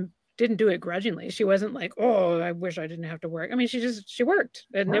didn't do it grudgingly. She wasn't like, oh, I wish I didn't have to work. I mean, she worked,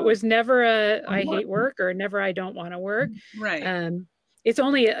 and it was never I hate work or never I don't want to work. Right. It's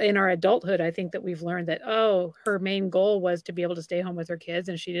only in our adulthood, I think, that we've learned that, her main goal was to be able to stay home with her kids,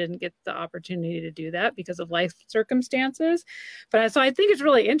 and she didn't get the opportunity to do that because of life circumstances. But so I think it's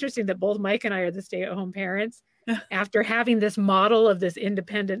really interesting that both Mike and I are the stay-at-home parents after having this model of this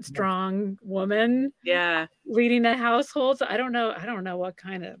independent, strong woman leading the household. So I don't know what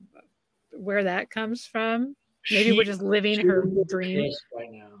kind of, where that comes from. Maybe we're just living her dream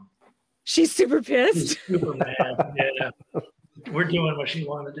right now. She's super pissed. She's super mad. Yeah. We're doing what she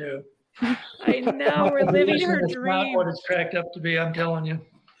wanted to do. I know, we're living her dream. Not what it's cracked up to be, I'm telling you.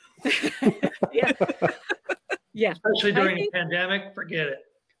 Yeah. Especially during a pandemic, forget it.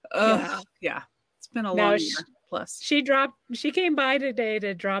 Yeah. It's been a long year plus. She came by today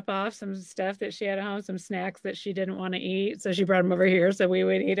to drop off some stuff that she had at home, some snacks that she didn't want to eat. So she brought them over here so we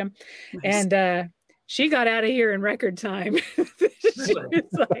would eat them. Nice. And she got out of here in record time. She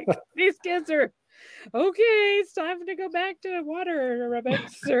was like, these kids are okay. It's time to go back to water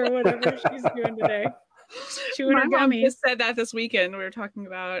aerobics or whatever she's doing today. My mom just said that this weekend. We were talking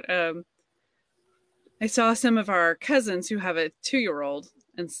about, I saw some of our cousins who have a 2-year-old,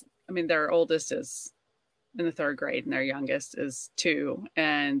 and their oldest is in the 3rd grade and their youngest is 2.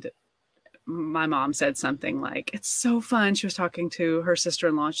 And my mom said something like, it's so fun. She was talking to her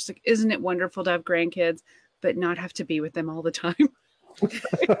sister-in-law. She's like, isn't it wonderful to have grandkids, but not have to be with them all the time?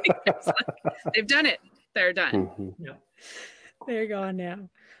 They've done it. They're done. Mm-hmm. Yeah. They're gone now.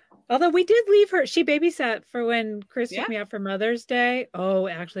 Although we did leave her. She babysat for when Chris took me out for Mother's Day. Oh,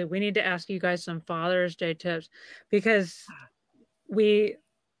 actually, we need to ask you guys some Father's Day tips, because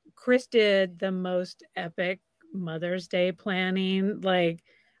Chris did the most epic Mother's Day planning. Like,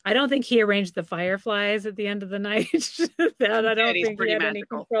 I don't think he arranged the fireflies at the end of the night. That I don't think he had any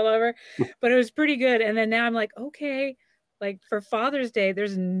control over, but it was pretty good. And then now I'm like, okay, like for Father's Day,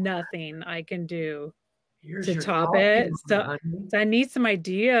 there's nothing I can do to top it. So I need some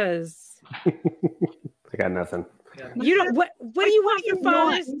ideas. I got nothing. You don't. What do you want for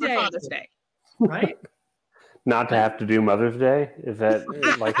Father's Day? For Father's Day, right? Not to have to do Mother's Day? Is that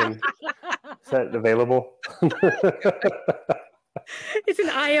is that available? It's an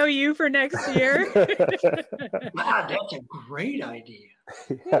IOU for next year. Wow, that's a great idea.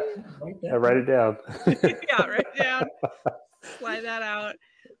 Write it down. Yeah, write it down. Slide that out.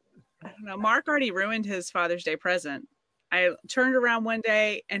 I don't know. Mark already ruined his Father's Day present. I turned around one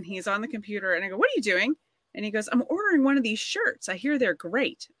day and he's on the computer and I go, what are you doing? And he goes, I'm ordering one of these shirts. I hear they're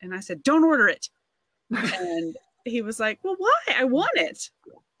great. And I said, don't order it. And he was like, well, why? I want it.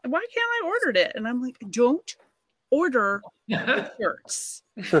 Why can't I order it? And I'm like, don't order the shirts.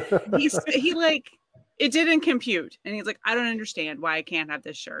 He like, it didn't compute. And he's like, I don't understand why I can't have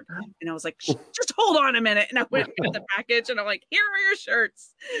this shirt. And I was like, just hold on a minute. And I went to the package and I'm like, here are your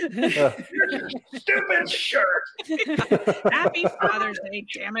shirts. Stupid shirt. Happy Father's Day,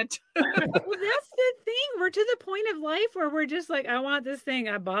 damn it. Well, that's the thing. We're to the point of life where we're just like, I want this thing.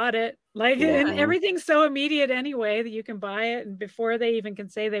 I bought it. Like, and everything's so immediate anyway that you can buy it. And before they even can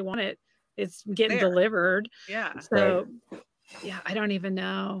say they want it, it's getting delivered. Yeah. So, yeah, I don't even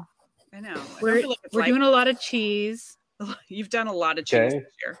know. I know. We're doing a lot of cheese. You've done a lot of cheese this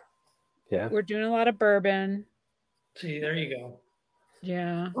year. Yeah. We're doing a lot of bourbon. See, there you go.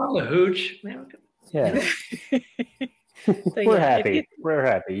 Yeah. Well, the hooch. Yeah. So, We're happy. We're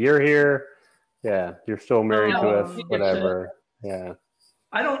happy. You're here. Yeah. You're still married to us. Whatever. Yeah.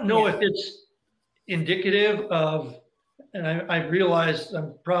 I don't know if it's indicative of, and I realize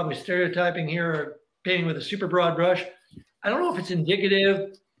I'm probably stereotyping here or painting with a super broad brush. I don't know if it's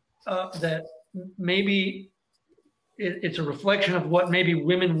indicative that maybe it's a reflection of what maybe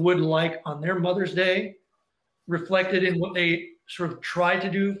women would like on their Mother's Day, reflected in what they sort of try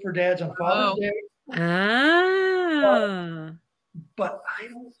to do for dads on Father's Day. But I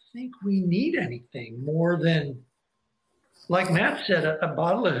don't think we need anything more than, like Matt said, a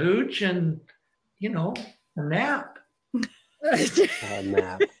bottle of hooch and, a nap. A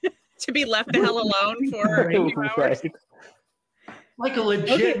nap. To be left the hell alone for a few hours. Right. Like a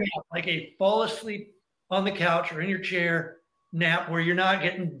legit nap, like a fall asleep on the couch or in your chair nap where you're not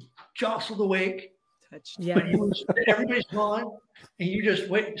getting jostled awake. Yeah. But everybody's gone and you just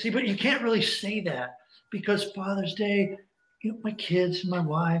wait. See, but you can't really say that because Father's Day, my kids and my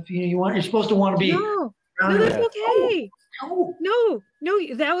wife, you're supposed to want to be. No, that's okay. No,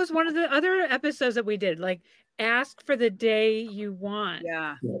 that was one of the other episodes that we did. Like, ask for the day you want.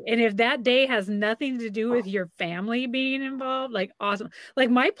 Yeah. And if that day has nothing to do with your family being involved, like, awesome. Like,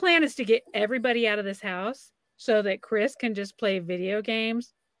 my plan is to get everybody out of this house so that Chris can just play video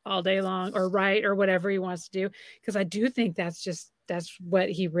games all day long or write or whatever he wants to do. Because I do think that's what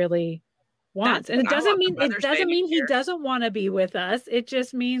he really wants. And it doesn't mean he doesn't want to be with us. It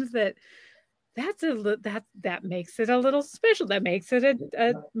just means that that makes it a little special. That makes it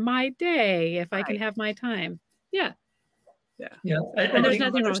a my day if I can have my time. Yeah. And there's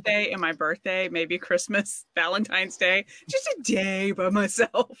nothing Mother's Day and my birthday, maybe Christmas, Valentine's Day, just a day by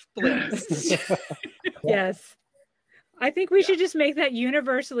myself, please. Yes. I think we should just make that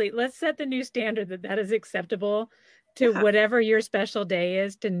universally. Let's set the new standard that is acceptable to whatever your special day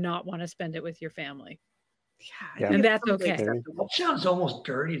is, to not want to spend it with your family. Yeah. And that's okay. That sounds almost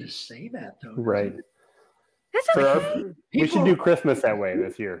dirty to say that, though. Right. That's okay. We should do Christmas that way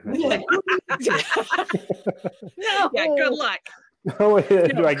this year. No. Yeah, good luck. Oh,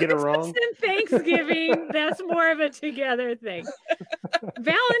 do I get it wrong? And Thanksgiving, that's more of a together thing.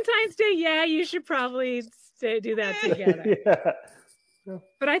 Valentine's Day, yeah, you should probably do that together. Yeah.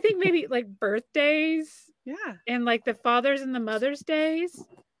 But I think maybe like birthdays, yeah, and like the Father's and the Mother's Days,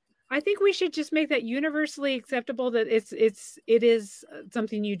 I think we should just make that universally acceptable, that it is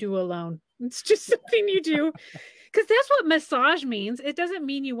something you do alone. It's just something you do. Because that's what massage means. It doesn't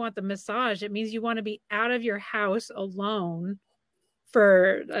mean you want the massage. It means you want to be out of your house alone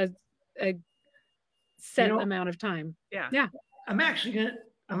for a set amount of time. Yeah. Yeah. I'm actually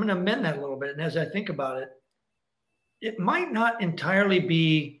I'm going to amend that a little bit. And as I think about it, it might not entirely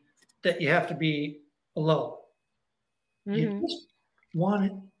be that you have to be alone. You just want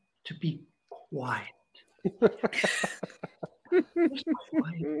it to be quiet. Just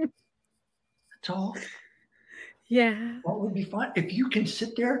quiet. That's all. Yeah. What would be fun if you can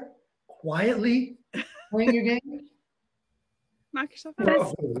sit there quietly playing your game? Knock yourself We're out.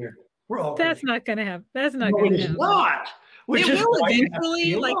 all good here. We're all That's good. not going to happen. That's not No, going it to is happen. not. Which They is will why you have to eventually,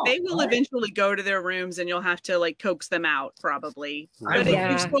 be like alone, they will right? eventually go to their rooms, and you'll have to like coax them out, probably. But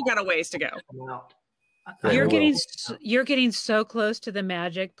Yeah. you've still got a ways to go. Come out. Yeah, You're they getting will. you're getting so close to the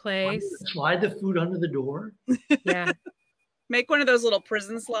magic place. Slide the food under the door. Yeah. Make one of those little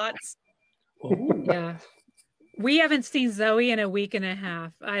prison slots. Oh, Yeah. We haven't seen Zoe in a week and a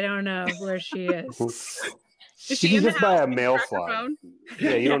half. I don't know where she is. Is You she in can the just buy house? a Can you mail track her slot. phone?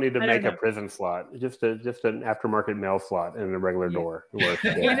 Yeah, you don't need to I don't make a know. prison slot. Just an aftermarket mail slot and a regular Yeah. door. It works.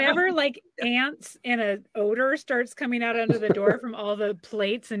 Yeah. Whenever like ants and an odor starts coming out under the door from all the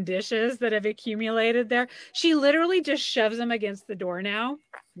plates and dishes that have accumulated there, she literally just shoves them against the door now.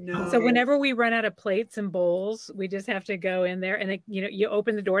 No. So whenever we run out of plates and bowls, we just have to go in there and you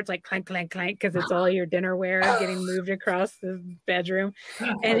open the door, it's like clank, clank, clank, because it's all your dinnerware getting moved across the bedroom.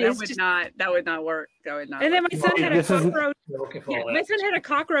 And that it's would just, not work. That would not and then work. my son had a This isn't- cockroach. okay for Yeah, all that. my son had a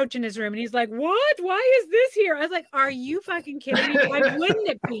cockroach in his room, and he's like, "What? Why is this here?" I was like, "Are you fucking kidding me? Why wouldn't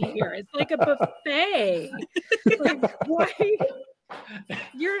it be here? It's like a buffet. Like, why?"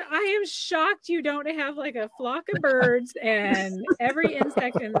 I am shocked you don't have like a flock of birds and every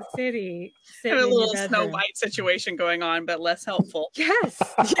insect in the city sitting Have a in your little Snow bedroom. White situation going on, but less helpful. Yes,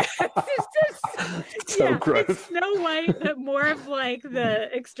 it's just So gross. It's Snow White, but more of like the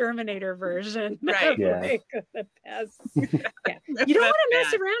exterminator version, Right. of, Yeah. like, the pests. Yeah. You don't want to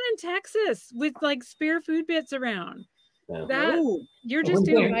mess Bad. around in Texas with like spare food bits around. No. That Ooh. you're just One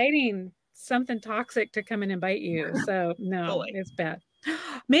thing- inviting something toxic to come in and bite you. So no, Fully. it's bad.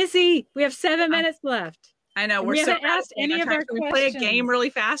 Missy, we have 7 minutes left. I know And we're we so haven't asked bad at any of time. our Can we play a questions. game really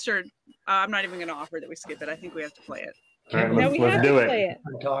fast, or I'm not even going to offer that we skip it. I think we have to play it. All right, No, let's we have do to it. play it.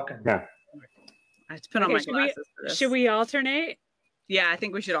 I'm talking. Yeah. I have to put on Okay, my should we- glasses for this. Should we alternate? Yeah, I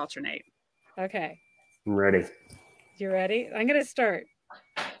think we should alternate. Okay. I'm ready. You ready? I'm going to start.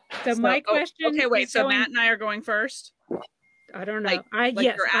 So my question. Okay, wait. is So going- Matt and I are going first. I don't know. Like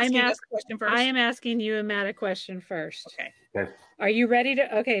Yes, you're I'm asking us asking. a question first. I am asking you and Matt a question first. Okay. Okay. Are you ready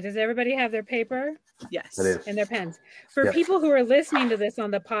to? Okay. Does everybody have their paper Yes. It is. and their pens? For Yes. people who are listening to this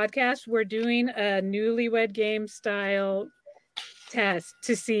on the podcast, we're doing a newlywed game style test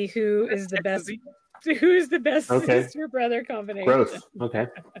to see who is the best. Who's the best Okay. sister brother combination? Gross. Okay.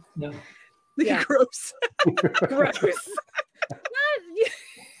 No. Yeah. Gross. Gross.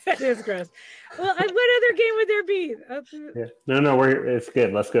 That is gross. Well, what other game would there be? Yeah. No, it's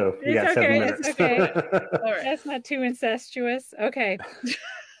good. Let's go. You It's got 7 okay, minutes. it's okay. All right. That's not too incestuous. Okay.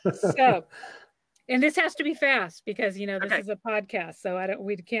 So, and this has to be fast because this Okay. is a podcast, so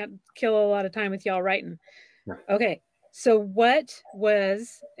we can't kill a lot of time with y'all writing. Yeah. Okay. So what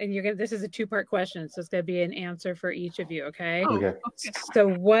was, and this is a 2-part question, so it's gonna be an answer for each of you, okay? Oh, Okay. okay. So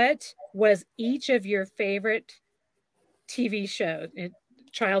what was each of your favorite TV shows,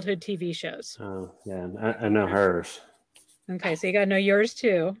 childhood TV shows? Oh, yeah. I know hers. Okay, so you gotta know yours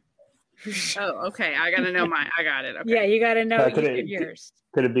too. Oh, okay. I got to know mine. I got it. Okay. Yeah, you gotta know Could each it- of yours.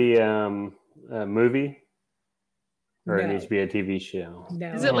 Could it be a movie? Or it No. needs to be a TV show?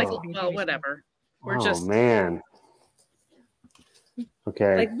 No. Is it like, Oh. well, whatever. We're oh, just, man.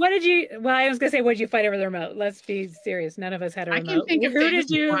 Okay. Like, I was gonna say, what did you fight over the remote? Let's be serious. None of us had a I remote. can think of Who things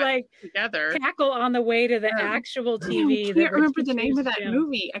did you brought like together. tackle on the way to the Yeah. actual I TV? that can't were remember the name teaching of that film?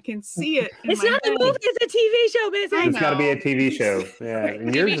 movie. I can see it. in It's my not a head. movie, it's a TV show, Miss. I It's got to be a know. TV show. Yeah.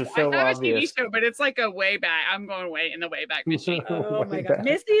 And yours is so I have obvious. a TV show, but it's like a way back. I'm going way in the way back machine. Oh my god.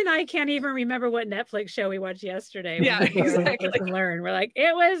 Misty and I can't even remember what Netflix show we watched yesterday. when Yeah, we were on exactly. Listen Learn. We're like,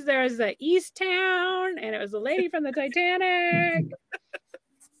 there's a East Town and it was a lady from the Titanic.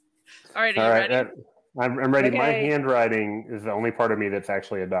 All right, are All you right. ready? I'm ready. My Okay. handwriting is the only part of me that's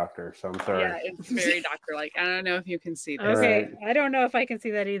actually a doctor. So I'm sorry. Yeah, it's very doctor-like. I don't know if you can see this. Okay. right. I don't know if I can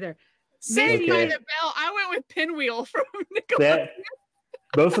see that either. Saved Okay. by the Bell. I went with Pinwheel from Nickelodeon. That,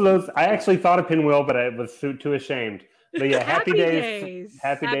 both of those, I actually thought of Pinwheel, but I was too ashamed. But yeah, Happy Days.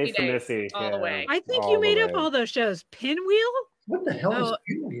 Happy Happy Days for Days, Missy. all the yeah, way. I think all you the made up way. all those shows. Pinwheel? What the hell is Oh,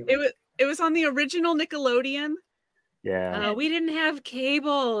 Pinwheel? It was on the original Nickelodeon. Yeah. We didn't have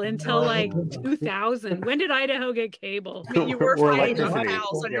cable until No. like 2000. When did Idaho get cable? I mean, you were Or fighting electricity.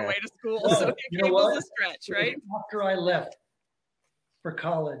 pals on your Yeah. way to school, Oh, so you know cable's what? a stretch, right? After I left for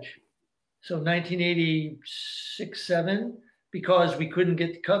college, so 1986, 7, because we couldn't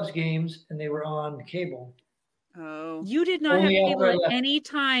get the Cubs games and they were on cable. Oh. You did not Only have after cable I at left. any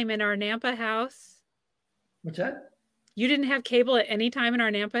time in our Nampa house? What's that? You didn't have cable at any time in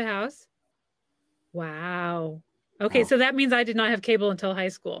our Nampa house? Wow. Okay, Wow. so that means I did not have cable until high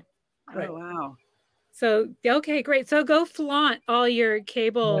school. Right. Oh, wow. So, okay, great. So go flaunt all your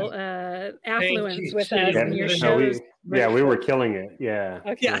cable affluence you. with Yeah, us and your no, shows. we were killing it. Yeah.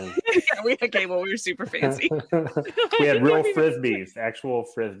 Okay. Yeah. Yeah, we had cable. We were super fancy. We had real frisbees, actual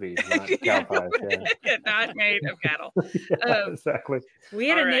frisbees, not cow pies. Yeah. Not made of cattle. Yeah, exactly. We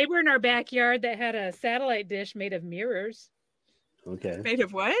had All a right. neighbor in our backyard that had a satellite dish made of mirrors. Okay. Made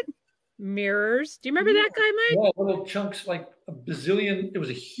of what? Mirrors. Do you remember that guy, Mike? Yeah, little chunks, like a bazillion. It was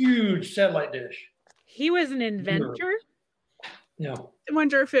a huge satellite dish. He was an inventor. Yeah. I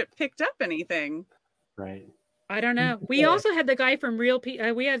wonder if it picked up anything. Right. I don't know. We Yeah. also had the guy from Real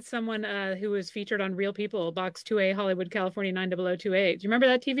People. We had someone who was featured on Real People, Box 2A, Hollywood, California, 90028. Do you remember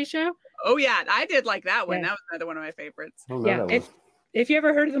that TV show? Oh, yeah. I did like that one. Yeah. That was another one of my favorites. I don't know Yeah. that one. If you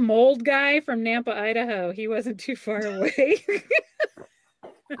ever heard of the mold guy from Nampa, Idaho, he wasn't too far away.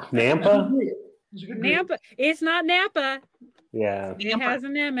 Nampa? It was a good movie. Nampa. It's not Napa. Yeah. It has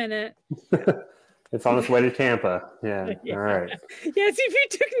an M in it. It's on its way to Tampa. Yeah. Yeah. All right. Yes, if you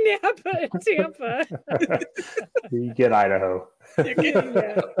took Napa and Tampa. You get Idaho.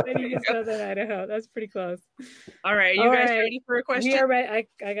 Yeah, then you get Southern Idaho. That's pretty close. All right. You All guys right. ready for a question? We are ready.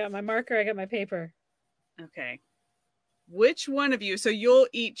 I got my marker. I got my paper. Okay. Which one of you? So you'll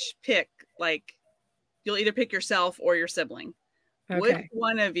each pick, like, you'll either pick yourself or your sibling. Which Okay.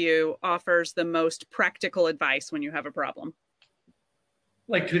 one of you offers the most practical advice when you have a problem?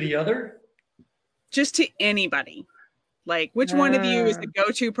 Like to the other? Just to anybody. Like, which one of you is the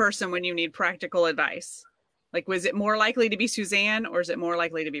go-to person when you need practical advice? Like, was it more likely to be Suzanne or is it more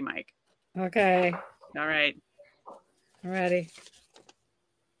likely to be Mike? Okay. All right. I'm ready.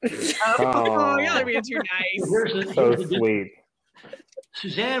 Oh, y'all are being too nice. Here's So the sweet.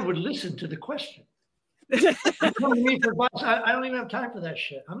 Suzanne would listen to the question. You come to me for advice. I don't even have time for that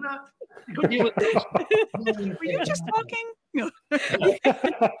shit. I'm not. Go deal with this. Were you just talking?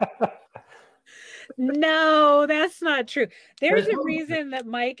 No, that's not true. There's There's a no- reason that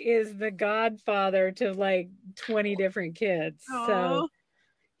Mike is the godfather to like 20 different kids. So Aw.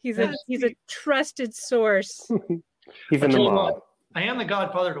 he's That's a trusted source. He's I'll in the tell you mob. what, I am the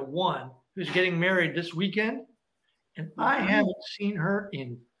godfather to one who's getting married this weekend, and I haven't seen her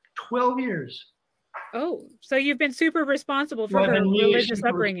in 12 years. Oh, so you've been super responsible for I've her been really religious super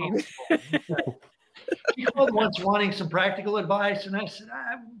upbringing. responsible. She called once wanting some practical advice, and I said,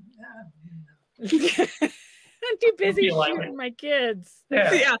 I'm too busy feel like shooting it. my kids.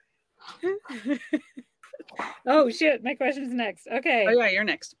 yeah. Yeah. Oh shit, my question's next. Okay. Oh, yeah, you're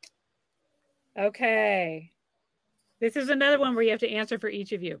next. Okay. This is another one where you have to answer for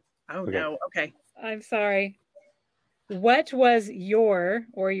each of you. Oh, Okay. no. Okay. I'm sorry. What was your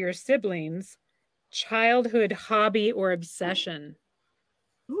or your siblings' childhood hobby or obsession?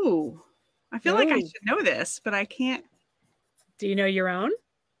 Ooh. I feel like I Ooh. should know this, but I can't. Do you know your own?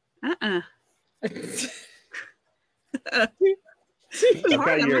 Uh-uh. I've It's hard. got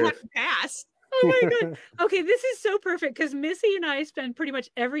I'm gonna yours. have to pass. Oh my god. Okay, this is so perfect because Missy and I spend pretty much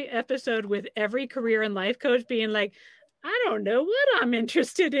every episode with every career and life coach being like, I don't know what I'm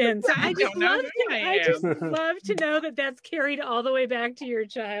interested in. So I I just don't know love who to, I I just am. love to know that that's carried all the way back to your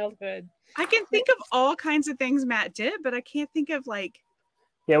childhood. I can think of all kinds of things Matt did, but I can't think of like.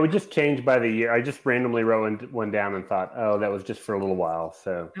 Yeah, we just changed by the year. I just randomly wrote one down and thought, oh, that was just for a little while.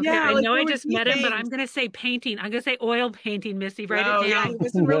 So Okay, Yeah, I like know I there would just be met him, but things. I'm gonna say painting. I'm gonna say oil painting, Missy. Write Oh, it yeah, down. he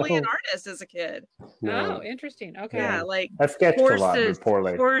wasn't really an No. artist as a kid. no. Oh, interesting. Okay. Yeah, like I sketched a lot, Horses. but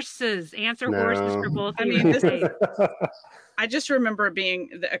poorly. Horses. Answer horses for No. both I of mean, you. this is- I just remember it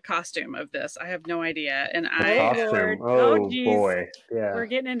being a costume of this. I have no idea, and The Oh, costume. Lord. Oh, Oh, geez. boy. Yeah. We're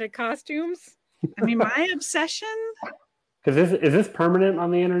getting into costumes. I mean, my obsession. Because is this permanent on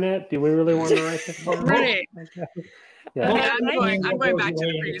the internet? Do we really want to write this down? Right. Yeah. Yeah, I- I'm going back to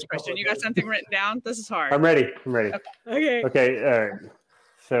the previous question. You got something written down? This is hard. I'm ready. I'm ready. Okay. Okay. All right.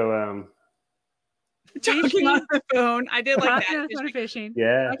 So, Talking on the phone. I did like Talking on that. the phone of fishing.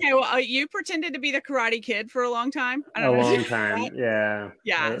 yeah, Okay, well, you pretended to be the Karate Kid for a long time. I a don't know. long time. Yeah.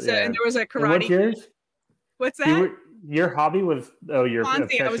 Yeah. So, yeah. and there was a And Karate. what's yours? What's You that? were- your hobby was your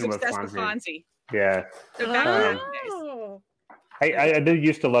Fonzie. I was obsession obsessed with Fonzie. Fonzie. Yeah, So that was nice. Oh. I did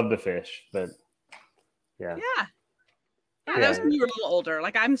used to love the fish, but yeah. Yeah. Yeah, that was when you were a little older.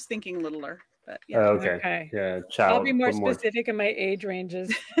 Like I'm thinking littler, but yeah. Oh, okay. Okay. Yeah, child. I'll be more little specific in my age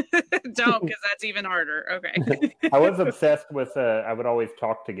ranges. Don't, because that's even harder. Okay. I was obsessed with. I would always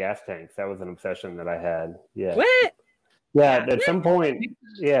talk to gas tanks. That was an obsession that I had. Yeah. What? Yeah, at some point,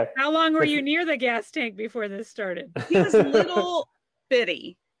 yeah. How long were you near the gas tank before this started? He was little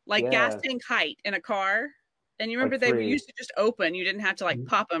bitty, like Yeah. gas tank height in a car. And you remember Like they three. used to just open. You didn't have to like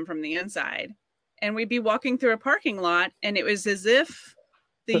pop them from the inside. And we'd be walking through a parking lot, and it was as if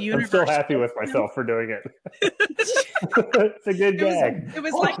the universe. I'm still happy with myself for doing it. It's a good gag. It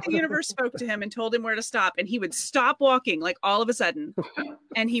was like the universe spoke to him and told him where to stop, and he would stop walking like all of a sudden,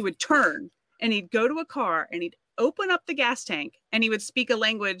 and he would turn and he'd go to a car and he'd open up the gas tank and he would speak a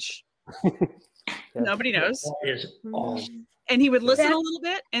language nobody knows. That is awesome. And he would listen a little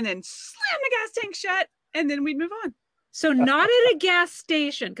bit and then slam the gas tank shut, and then we'd move on. So not at a gas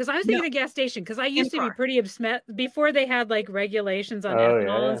station, because I was thinking a gas station, because I used to be pretty upset before they had like regulations on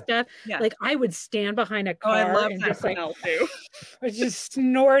ethanol and stuff. Yeah. Like I would stand behind a car I love and that just like smell too. just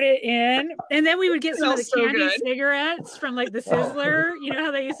snort it in, and then we would get some of the Smells so candy good. cigarettes from like the Sizzler, you know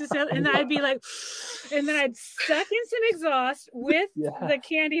how they used to sell, and then I'd be like, and then I'd suck in some exhaust with the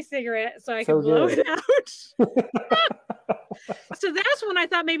candy cigarette so I could blow it out. So that's when I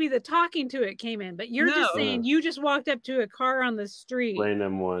thought maybe the talking to it came in, but you're just saying you just walked up to a car on the street.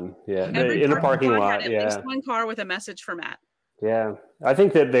 Random one. Yeah. Every In a parking had lot. at least one car with a message for Matt. Yeah. I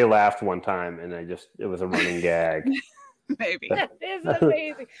think that they laughed one time and it was a running gag. Maybe. That is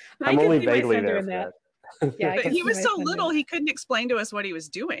amazing. I'm only vaguely there for that. Yeah, but he was so little, he couldn't explain to us what he was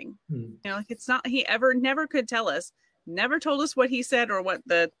doing. You know, like it's not, he never could tell us, never told us what he said or what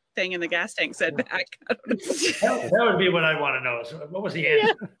the thing in the gas tank said back. I don't know. That would be what I want to know. So what was the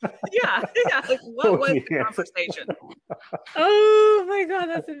answer? Yeah. Like what was the conversation? Oh my God,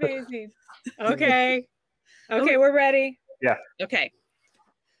 that's amazing. Okay, we're ready. Yeah. Okay.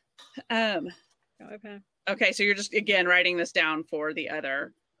 Okay, so you're just again writing this down for the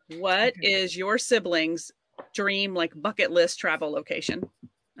other. What is your siblings' dream like bucket list travel location?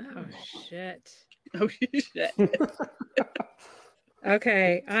 Oh shit. Oh shit.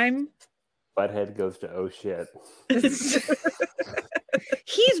 Okay, Butthead goes to oh shit.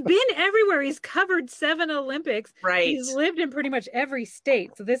 He's been everywhere. He's covered 7 Olympics. Right. He's lived in pretty much every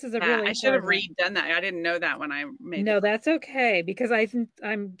state. So this is a really I should have redone that. I didn't know that when I made No, that's okay because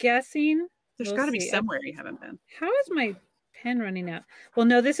I'm guessing there's got to be somewhere you haven't been. How is my pen running out? Well,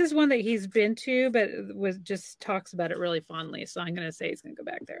 no, this is one that he's been to, but was just talks about it really fondly. So I'm going to say he's going to go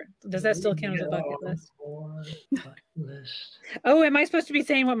back there. Does that still count as a bucket list? Oh, am I supposed to be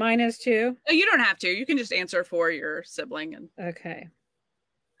saying what mine is too? No, you don't have to. You can just answer for your sibling. And okay.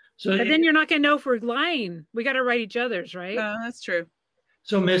 So, but then you're not going to know if we're lying. We got to write each other's, right? That's true.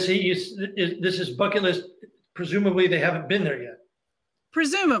 So, Missy, this is bucket list. Presumably, they haven't been there yet.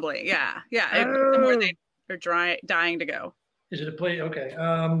 Presumably, yeah. Somewhere they're dying to go. Is it a place? Okay.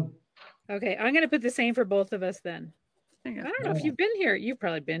 Okay, I'm going to put the same for both of us then. I don't know if you've been here. You've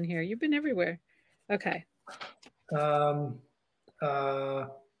probably been here. You've been everywhere. Okay. We're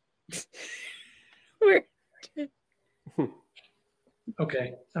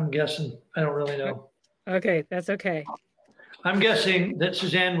okay. I'm guessing. I don't really know. Okay, that's okay. I'm guessing that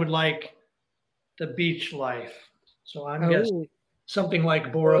Suzanne would like the beach life. So I'm guessing something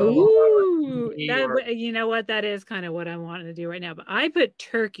like Bora Bora. You know what? That is kind of what I wanted to do right now. But I put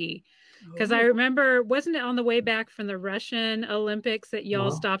Turkey because I remember, wasn't it on the way back from the Russian Olympics that y'all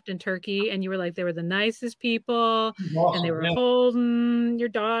stopped in Turkey and you were like, they were the nicest people and they were holding your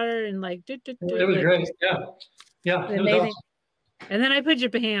daughter and like, it was great. Yeah. It was awesome. And then I put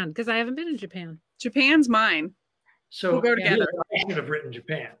Japan because I haven't been in Japan. Japan's mine. So we'll go together. I should have written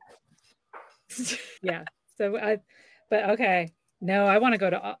Japan. Yeah. So but okay. No, I want to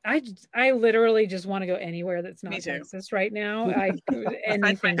go to. I literally just want to go anywhere that's not Texas right now.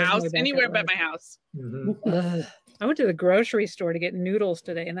 Anything my house, anywhere but my house. Mm-hmm. I went to the grocery store to get noodles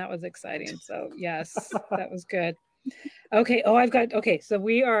today, and that was exciting. So yes, that was good. Okay. Oh, I've got. Okay, so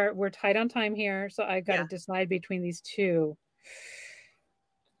we're tight on time here, so I've got to decide between these two.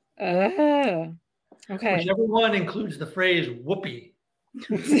 Okay. Whichever one includes the phrase "whoopee."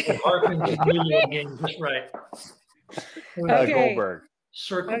 Harken to the game just right. Okay. Goldberg.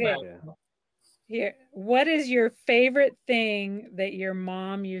 Circle back. Here, what is your favorite thing that your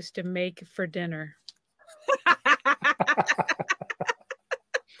mom used to make for dinner?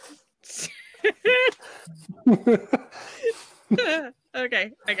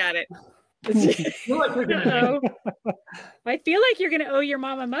 Okay, I got it. I feel like you're going to owe your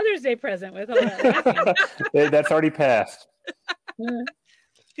mom a Mother's Day present with all that. That's already passed.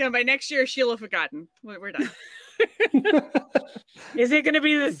 Yeah, by next year she'll have forgotten. We're done. Is it going to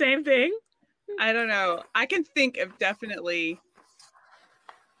be the same thing? I don't know. I can think of definitely.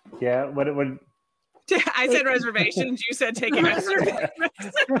 Yeah, what it would. I said reservations. You said take a reservation.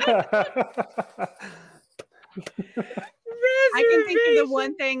 I can think of the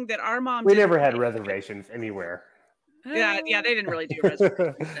one thing that our mom. We never had reservations anywhere. Yeah, they didn't really do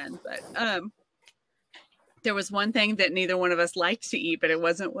reservations then, but there was one thing that neither one of us liked to eat, but it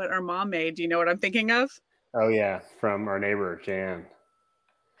wasn't what our mom made. Do you know what I'm thinking of? Oh yeah, from our neighbor Jan.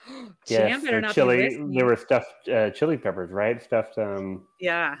 Jan better not chili. be listening. There were stuffed chili peppers, right? Stuffed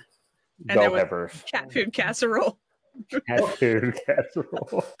yeah, and bell there was peppers. cat food casserole. Cat food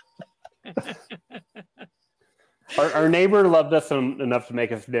casserole. Our neighbor loved us enough to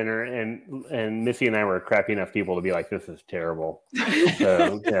make us dinner, and Missy and I were crappy enough people to be like, "This is terrible."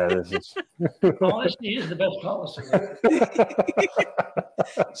 So yeah, this is. Honesty is the best policy.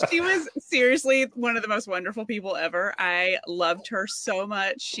 She was seriously one of the most wonderful people ever. I loved her so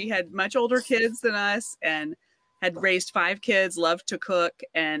much. She had much older kids than us and had raised 5 kids, loved to cook,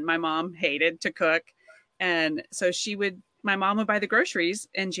 and my mom hated to cook. And so my mom would buy the groceries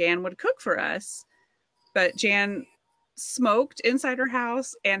and Jan would cook for us. But Jan smoked inside her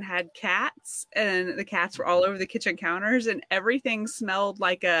house and had cats, and the cats were all over the kitchen counters, and everything smelled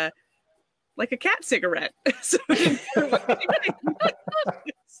like a cat cigarette. So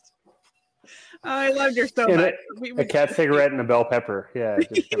I loved her so much. A cat cigarette and a bell pepper. Yeah.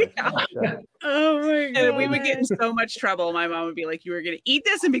 Oh my God. And we would get in so much trouble. My mom would be like, "You were going to eat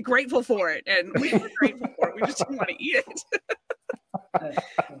this and be grateful for it." And we were grateful for it. We just didn't want to eat it.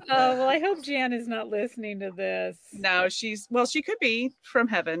 Oh, well, I hope Jan is not listening to this. No, she could be from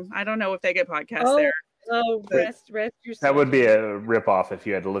heaven. I don't know if they get podcasts there. Oh, rest yourself. That would be a ripoff if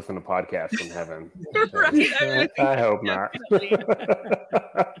you had to listen to podcasts from heaven. Right. I hope not.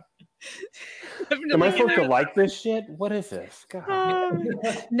 Am I supposed to like this shit? What is this? God.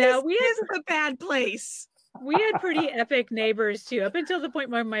 No, this is a bad place. We had pretty epic neighbors too. Up until the point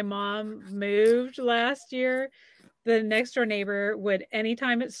where my mom moved last year, the next door neighbor would,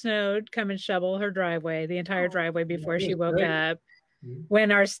 anytime it snowed, come and shovel her driveway, the entire driveway before she woke up.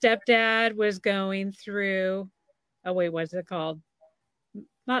 When our stepdad was going through, what's it called?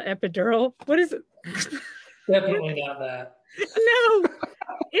 Not epidural. What is it? Definitely not that. No,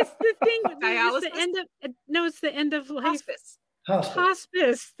 it's the thing. Dialysis? It's the end of life.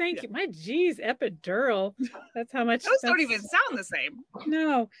 Hospice. Thank you. My geez, epidural. That's how much. Those don't even sound the same.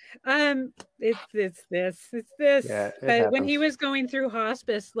 No, it's this. Yeah, but when he was going through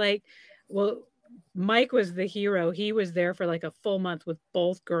hospice, Mike was the hero. He was there for like a full month with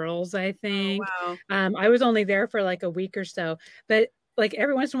both girls, I think. Oh, wow. I was only there for like a week or so, but like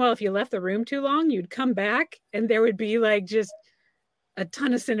every once in a while, if you left the room too long, you'd come back and there would be like just a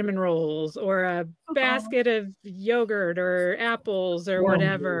ton of cinnamon rolls or a basket of yogurt or apples or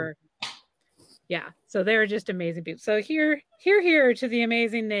whatever. Yeah. So they're just amazing people. So here to the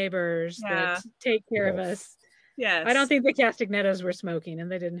amazing neighbors that take care of us. Yes. I don't think the Castagnettas were smoking and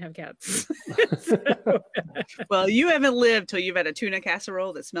they didn't have cats. Well, you haven't lived till you've had a tuna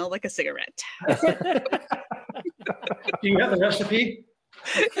casserole that smelled like a cigarette. Do you have the recipe?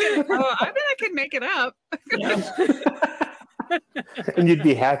 Oh, I bet I could make it up. And you'd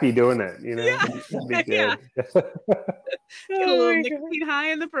be happy doing it, you know? Yeah. It'd be good. Yeah. Get a little nicotine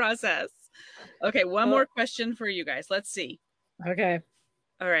high in the process. Okay, one more question for you guys. Let's see. Okay.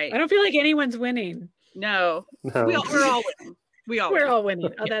 All right. I don't feel like anyone's winning. No. We're all winning. We're all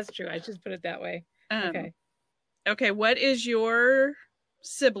winning. Oh, that's true. I just put it that way. Okay. What is your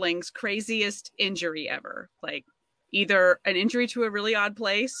sibling's craziest injury ever? Like either an injury to a really odd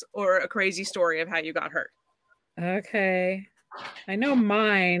place or a crazy story of how you got hurt. Okay. I know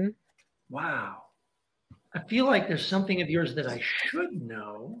mine. Wow. I feel like there's something of yours that I should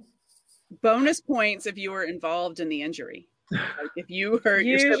know. Bonus points if you were involved in the injury. Like if you hurt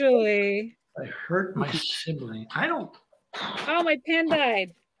usually. I hurt my sibling. I don't. Oh, my pen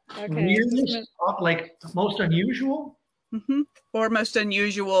died. Okay. Weirdest, like most unusual? Mm-hmm. Or most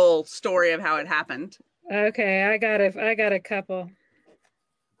unusual story of how it happened. Okay, I got a couple.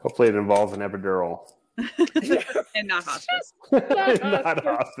 Hopefully it involves an epidural. And not hospice. Not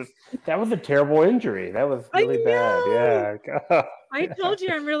hospice. That was a terrible injury. That was really bad. Yeah. I told you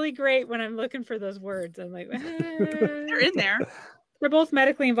I'm really great when I'm looking for those words. I'm like, they're in there. They're both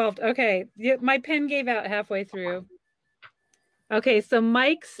medically involved. Okay. My pen gave out halfway through. Okay. So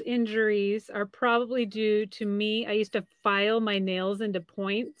Mike's injuries are probably due to me. I used to file my nails into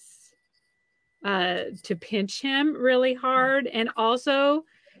points to pinch him really hard and also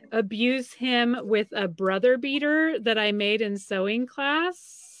abuse him with a brother beater that I made in sewing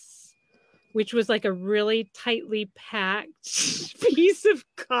class, which was like a really tightly packed piece of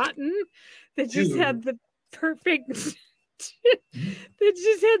cotton that just had the perfect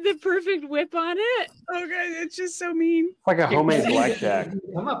whip on it. Oh god, it's just so mean. It's like a homemade blackjack.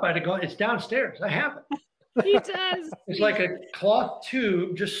 I'm up by the go. It's downstairs. I have it. He does. It's like a cloth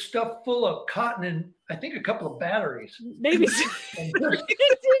tube just stuffed full of cotton and I think a couple of batteries. Maybe. And just-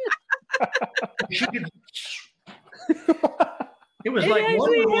 she could- it was It like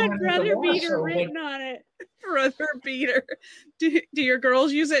actually Wonder had Woman Brother with the Beater lasso, written but on it. Brother Beater. Do your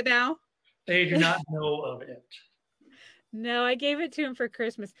girls use it now? they do not know of it. No, I gave it to him for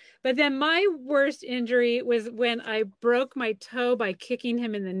Christmas. But then my worst injury was when I broke my toe by kicking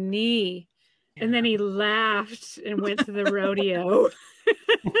him in the knee. And then he laughed and went to the rodeo.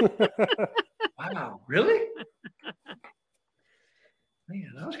 Wow, really?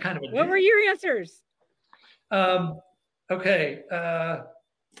 Man, that was kind of a What were your answers? Okay.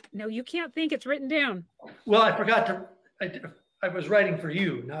 No, you can't think. It's written down. Well, I forgot to. I was writing for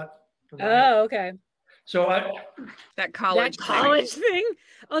you, not for my. Oh, okay. So That college. That college thing?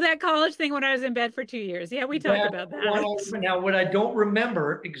 Oh, that college thing when I was in bed for 2 years. Yeah, we talked about that. Now, what I don't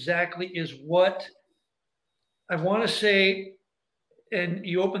remember exactly is what I want to say. And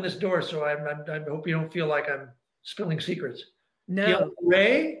you open this door, so I hope you don't feel like I'm spilling secrets. No.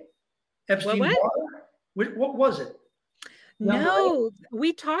 Ray Epstein. What? What was it? No,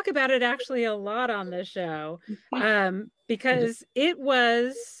 we talk about it actually a lot on the show because it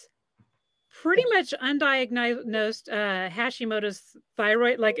was pretty much undiagnosed Hashimoto's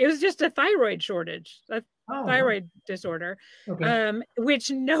thyroid. Like it was just a thyroid shortage, a thyroid disorder, which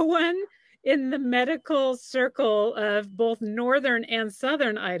no one in the medical circle of both northern and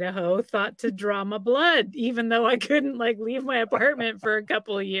southern Idaho thought to draw my blood, even though I couldn't like leave my apartment for a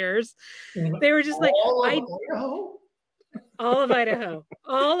couple of years. They were just like, Idaho? All of Idaho,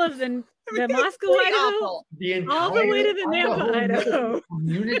 all of the Moscow, Idaho, all the way to the Nampa, Idaho.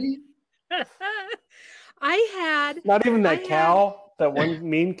 Community. I had not even that cow, that one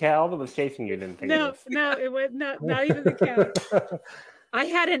mean cow that was chasing you. Didn't think. No, it was not even the cow. I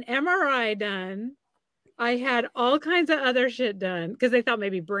had an MRI done. I had all kinds of other shit done because they thought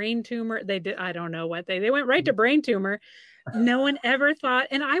maybe brain tumor. They did. I don't know what they went right to brain tumor. No one ever thought,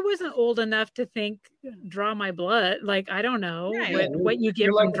 and I wasn't old enough to think, draw my blood. Like, I don't know what you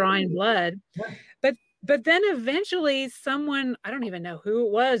get from drawing blood. But then eventually someone, I don't even know who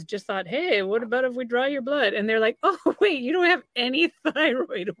it was, just thought, hey, what about if we draw your blood? And they're like, oh, wait, you don't have any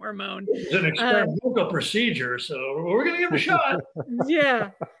thyroid hormone. It's an experimental procedure, so we're going to give it a shot. Yeah.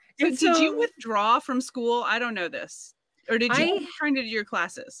 So did you withdraw from school? I don't know this. Or did you trying to do your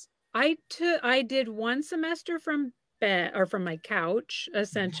classes? I did one semester from bed or from my couch,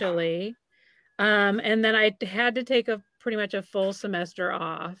 essentially. And then I had to take pretty much a full semester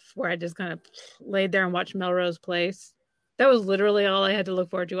off where I just kind of laid there and watched Melrose Place. That was literally all I had to look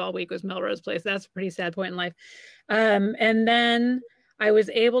forward to all week was Melrose Place. That's a pretty sad point in life. And then I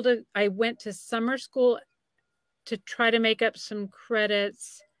went to summer school to try to make up some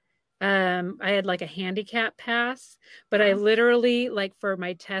credits. I had like a handicap pass, but I literally like for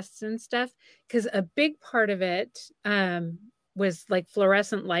my tests and stuff, because a big part of it was like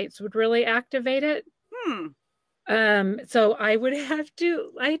fluorescent lights would really activate it. So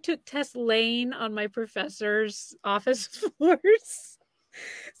I took tests laying on my professor's office floors.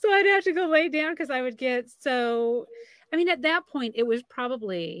 So I'd have to go lay down because I would get at that point it was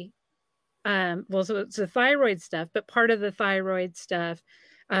probably, so it's the thyroid stuff, but part of the thyroid stuff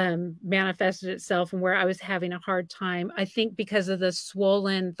manifested itself and where I was having a hard time, I think because of the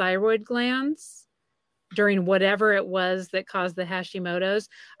swollen thyroid glands during whatever it was that caused the Hashimoto's.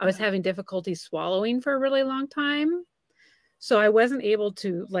 I was having difficulty swallowing for a really long time. So I wasn't able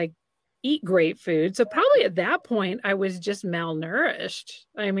to like eat great food. So probably at that point I was just malnourished.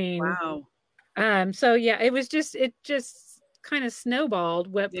 I mean, wow. So yeah, it just kind of snowballed.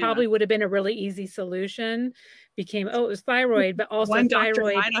 What probably would have been a really easy solution became, it was thyroid, but also one thyroid.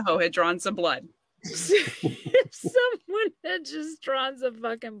 doctor in Idaho had drawn some blood. If someone had just drawn some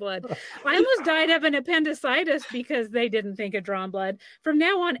fucking blood. I almost died of an appendicitis because they didn't think of drawn blood. From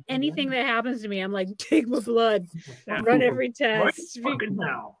now on, anything that happens to me, I'm like, take my blood, run every test.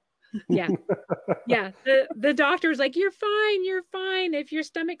 Now. Yeah. The doctor's like, you're fine if your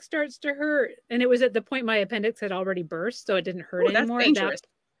stomach starts to hurt. And it was at the point my appendix had already burst, so it didn't hurt anymore. That's dangerous.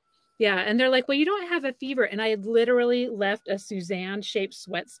 And they're like, well, you don't have a fever. And I had literally left a Suzanne shaped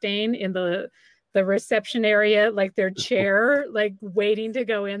sweat stain in the reception area, like their chair, like waiting to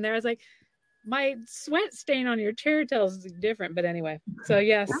go in there. I was like, my sweat stain on your chair tells different. But anyway, so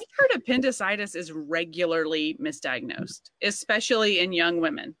yes. I've heard appendicitis is regularly misdiagnosed, especially in young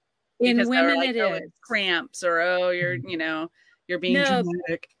women. In women, like, it is cramps, or you're being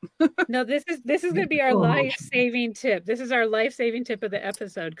dramatic. No, this is going to be our life-saving tip. This is our life-saving tip of the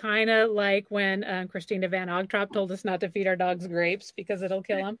episode. Kind of like when Christina Van Ogtrop told us not to feed our dogs grapes because it'll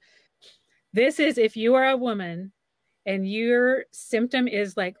kill them. This is if you are a woman and your symptom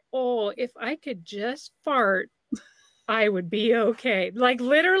is like, oh, if I could just fart, I would be okay. Like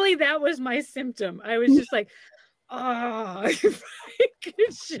literally that was my symptom. I was just like, oh, if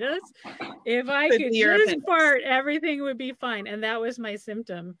I could just fart, everything would be fine. And that was my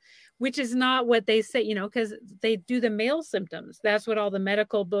symptom, which is not what they say, because they do the male symptoms. That's what all the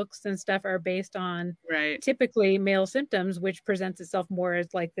medical books and stuff are based on. Right. Typically male symptoms, which presents itself more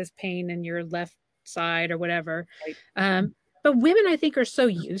as like this pain in your left side or whatever. Right. But women, I think, are so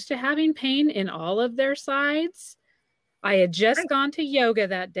used to having pain in all of their sides. I had just gone to yoga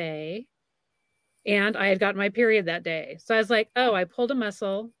that day. And I had gotten my period that day. So I was like, oh, I pulled a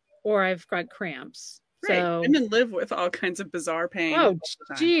muscle or I've got cramps. Right. So women live with all kinds of bizarre pain. Oh,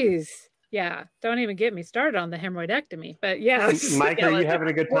 geez. Yeah. Don't even get me started on the hemorrhoidectomy. But yeah. Mike, are you having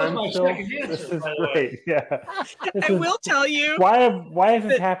a good time still? This is great. Yeah. I will tell you. Why is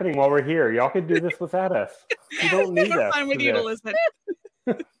this happening while we're here? Y'all could do this without us. You don't need us. Fine with you to listen.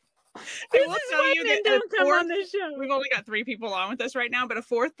 I will tell you that don't come on this show. We've only got 3 people on with us right now, but a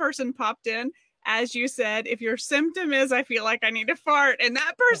 4th person popped in. As you said, if your symptom is, I feel like I need to fart, and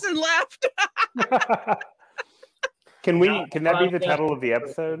that person left. Can that be the title of the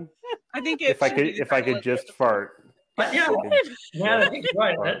episode? I think if I could just fart. Yeah, I think you're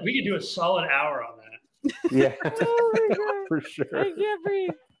right. We could do a solid hour on that. Yeah, oh my God. For sure. I can't breathe.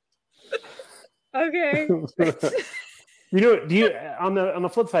 Okay. Do you on the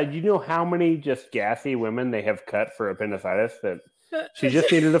flip side, do you know how many just gassy women they have cut for appendicitis that she just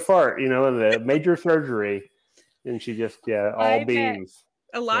needed a fart, the major surgery, and she just all beans.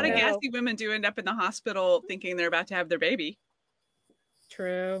 A lot of gassy women do end up in the hospital thinking they're about to have their baby.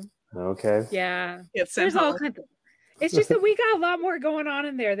 True. Okay. Yeah. There's all kinds of, it's just that we got a lot more going on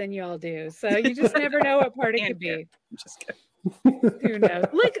in there than y'all do. So you just never know what part it could be. I'm just kidding. Who knows?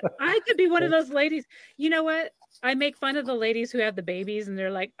 Look, I could be one of those ladies. You know what? I make fun of the ladies who have the babies and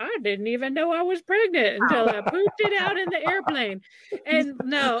they're like, I didn't even know I was pregnant until I pooped it out in the airplane. And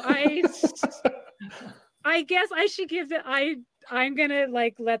no, I guess I should give it, I'm going to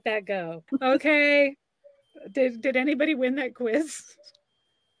let that go. Okay. Did anybody win that quiz?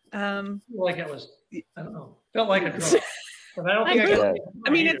 Like it was, I don't know. Felt like a draw. But I don't think I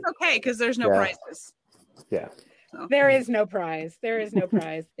mean, it's okay because there's no prizes. Yeah. So. There is no prize. There is no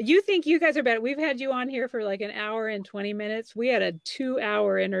prize. You think you guys are better. We've had you on here for like an hour and 20 minutes. We had a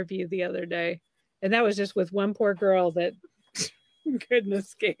 2-hour interview the other day. And that was just with one poor girl that couldn't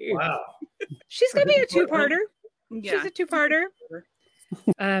escape. Wow. She's going to be a 2-parter. Yeah. She's a 2-parter.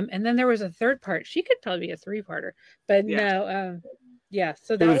 And then there was a 3rd part. She could probably be a 3-parter. But no, yeah.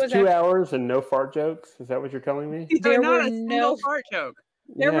 So that was 2 hours and no fart jokes. Is that what you're telling me? There were no fart joke.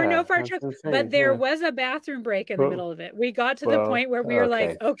 There were no fart jokes, but there was a bathroom break in the middle of it. We got to the point where we were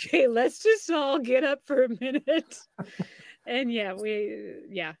like, okay, let's just all get up for a minute. And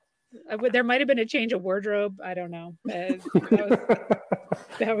there might have been a change of wardrobe. I don't know.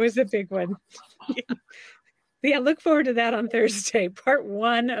 That was a big one. Yeah, look forward to that on Thursday. Part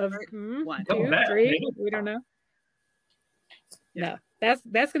 1 of 1, 2, 3. We don't know. No.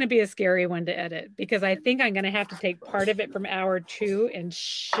 That's going to be a scary one to edit because I think I'm going to have to take part of it from hour 2 and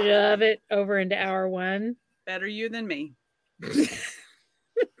shove it over into hour 1. Better you than me. Okay.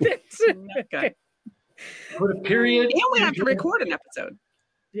 Put a period. And we have to record an episode.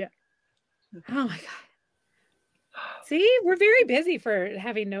 Yeah. Oh my God. See, we're very busy for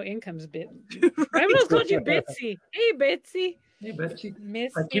having no incomes. I almost called you Bitsy. Hey, Bitsy. Hey, Betsy.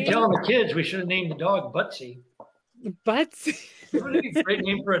 Missy. I keep telling the kids we should have named the dog Butsy. Butsy. Wouldn't it be a great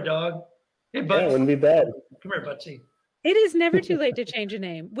name for a dog? Hey, Butsy. Yeah, wouldn't be bad. Come here, Butsy. It is never too late to change a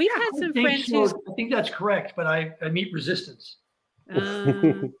name. We've had some friends who... I think that's correct, but I meet resistance.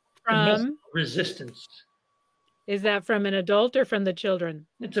 From? Resistance. Is that from an adult or from the children?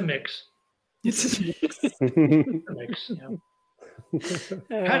 It's a mix. It's a mix.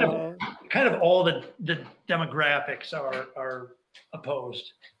 Kind of all the demographics are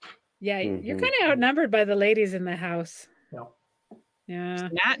opposed. Yeah, you're kind of outnumbered by the ladies in the house. Yeah.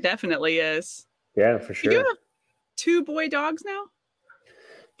 That definitely is. Yeah, for sure. You have 2 boy dogs now?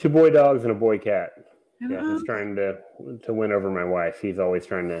 2 boy dogs and a boy cat. Yeah, he's trying to win over my wife. He's always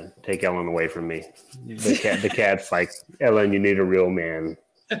trying to take Ellen away from me. The cat's like, Ellen, you need a real man.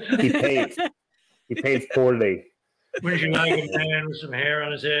 He paints poorly. Where's your like a man with some hair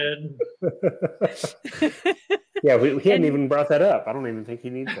on his head? Yeah, he hadn't even brought that up. I don't even think he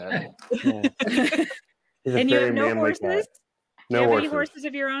needs that. Yeah. And you have no horses? No Do you have horses. any horses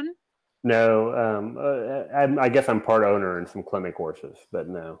of your own? No. I guess I'm part owner in some clinic horses, but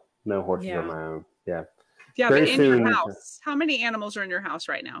no horses of my own. Yeah. Yeah, but in your house, how many animals are in your house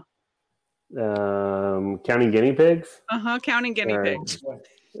right now? Counting guinea pigs? Counting guinea pigs.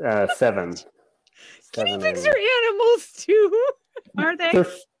 7. Guinea pigs are animals too. Are they?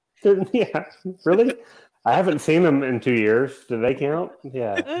 Yeah, really? I haven't seen them in 2 years. Do they count?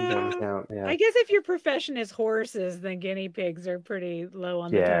 Yeah, they count. Yeah. I guess if your profession is horses, then guinea pigs are pretty low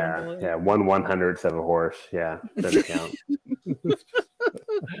on the totem pole. Yeah, 1/100th of a horse. Yeah, doesn't count.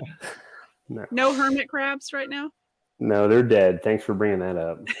 No hermit crabs right now? No, they're dead. Thanks for bringing that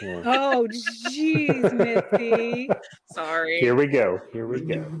up. Yeah. Oh, jeez, Missy. Sorry. Here we go.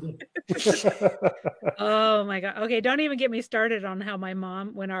 Oh my God. Okay, don't even get me started on how my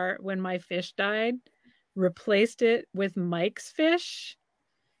mom, when my fish died, replaced it with Mike's fish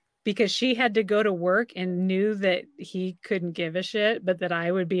because she had to go to work and knew that he couldn't give a shit, but that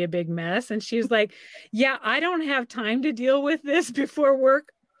I would be a big mess. And she was like, yeah, I don't have time to deal with this before work.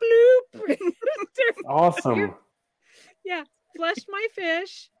 Bloop. Awesome. Yeah, flushed my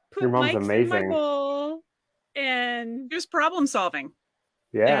fish, put Your mom's Mike's amazing. in my bowl, and He was problem solving.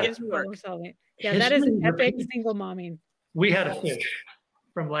 Yeah. problem solving. Yeah, that is an epic single momming. We had a fish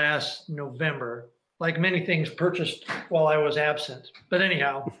from last November, like many things purchased while I was absent. But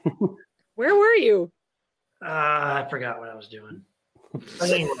anyhow, Where were you? I forgot what I was doing.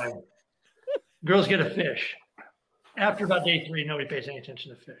 But anyway, girls get a fish. After about day 3, nobody pays any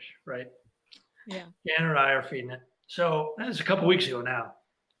attention to fish, right? Yeah. Jan and I are feeding it. So that's a couple weeks ago now.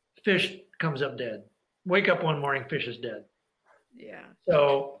 Fish comes up dead. Wake up one morning, fish is dead. Yeah.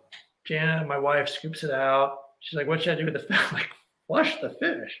 So Jana, my wife, scoops it out. She's like, what should I do with the fish? I'm like, flush the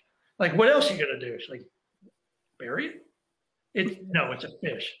fish. Like, what else are you going to do? She's like, bury it? No, it's a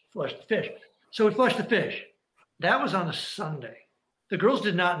fish. Flush the fish. So we flushed the fish. That was on a Sunday. The girls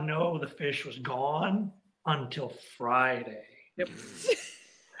did not know the fish was gone until Friday. Yep.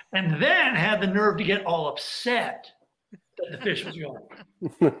 And then had the nerve to get all upset that the fish was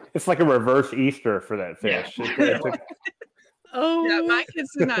gone. It's like a reverse Easter for that fish. Yeah. Oh. Yeah, my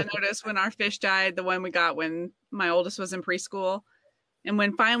kids did not notice when our fish died, the one we got when my oldest was in preschool. And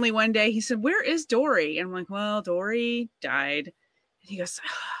when finally one day he said, where is Dory? And I'm like, well, Dory died. And he goes,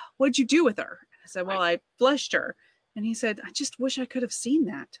 what'd you do with her? I said, well, I flushed her. And he said, I just wish I could have seen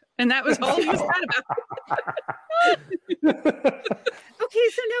that. And that was all he was sad about. Okay,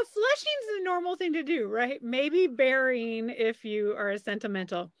 so now flushing's the normal thing to do, right? Maybe burying if you are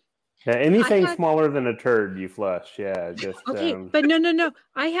sentimental. Yeah, anything smaller than a turd, you flush. Yeah, just okay. But no.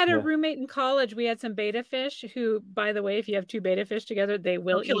 I had a roommate in college. We had some beta fish who, by the way, if you have 2 beta fish together, they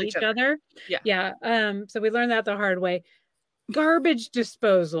will eat each other. Yeah. So we learned that the hard way. Garbage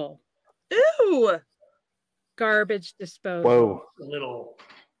disposal. Ooh. Garbage disposal. Whoa. A little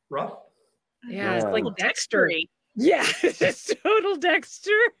rough. Yeah, it's like Dexter. Yeah, it's total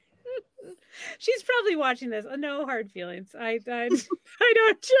Dexter. She's probably watching this. No hard feelings. I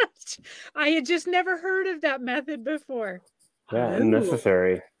don't just. I had just never heard of that method before. Yeah,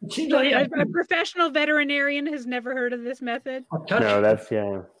 unnecessary. It seems like A professional veterinarian has never heard of this method. No, that's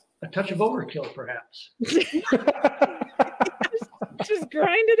a touch of overkill, perhaps. Just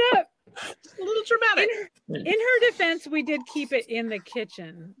grind it up. A little dramatic. In her defense, we did keep it in the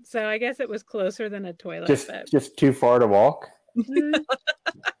kitchen, so I guess it was closer than a toilet. Just too far to walk. Mhm.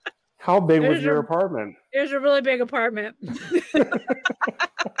 How big was your apartment? It was a really big apartment.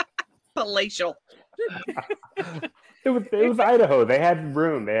 Palatial. It was Idaho. They had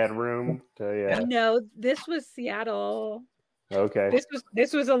room. To No, this was Seattle. Okay.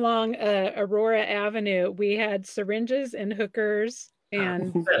 This was along Aurora Avenue. We had syringes and hookers.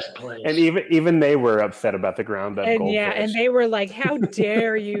 And best place. And even they were upset about the ground up goldfish. Yeah, and they were like, "How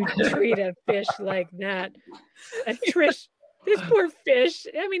dare you treat a fish like that?" Trish, this poor fish.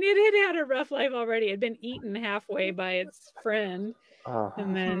 I mean, it had a rough life already. It had been eaten halfway by its friend,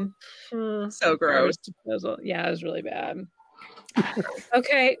 and then so gross. Yeah, it was really bad.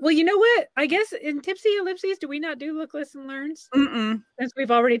 Okay, well, you know what? I guess in Tipsy Ellipses, do we not do Look, Listen, Learns? Since we've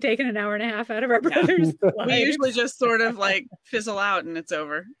already taken an hour and a half out of our brother's lives. We usually just sort of like fizzle out and it's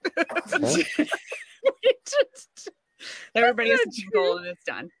over. Everybody has a goal and it's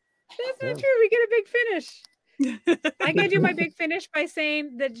done. That's not true. We get a big finish. I gotta do my big finish by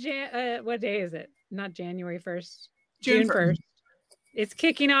saying that what day is it? Not January 1st. June 1st. It's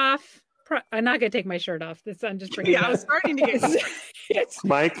kicking off. I'm not gonna take my shirt off. I'm just bringing. Yeah, I was starting to get. It's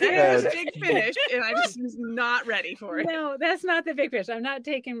Mike. That was a big finish, and I just was not ready for it. No, that's not the big finish. I'm not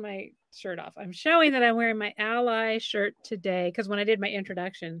taking my shirt off. I'm showing that I'm wearing my ally shirt today because when I did my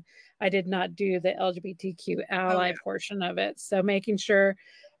introduction, I did not do the LGBTQ ally portion of it. So making sure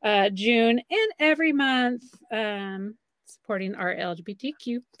June and every month supporting our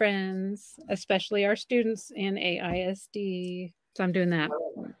LGBTQ friends, especially our students in AISD. So I'm doing that.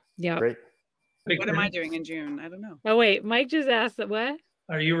 Yeah. Great. What am I doing in June? I don't know. Oh wait, Mike just asked that what?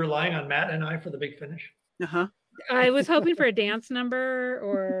 Are you relying on Matt and I for the big finish? Uh-huh. I was hoping for a dance number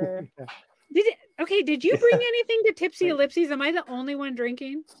or did you bring anything to Tipsy Ellipses? Am I the only one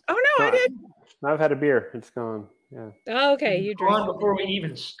drinking? Oh no, I did. I've had a beer. It's gone. Yeah. Oh, okay, you drank Gone before we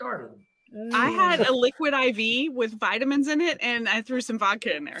even started. I had a liquid IV with vitamins in it, and I threw some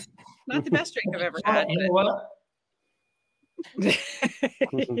vodka in there. Not the best drink I've ever had. You know what?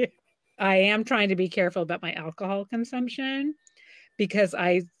 I am trying to be careful about my alcohol consumption because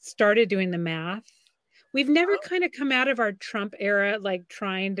I started doing the math. We've never kind of come out of our Trump era, like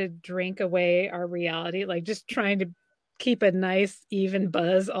trying to drink away our reality, like just trying to keep a nice even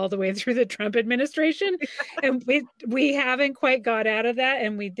buzz all the way through the Trump administration. And we haven't quite got out of that.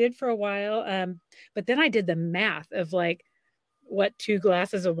 And we did for a while. But then I did the math of like what 2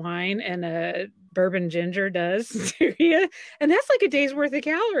 glasses of wine and a bourbon ginger does to you. And that's like a day's worth of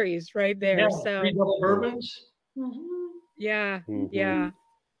calories right there. Yeah, so 3 double bourbons. yeah. Mhm. Yeah.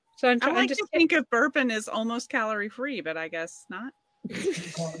 So I'm I like just to think of bourbon as almost calorie free, but I guess not.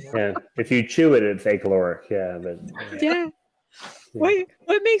 Yeah. If you chew it, it's acaloric. Yeah. But yeah.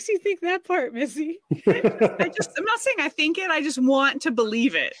 What makes you think that part, Missy? I'm not saying I think it, I just want to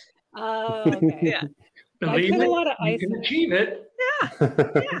believe it. Oh, okay. Yeah. Believe put a it, lot of you ice can in it. achieve it.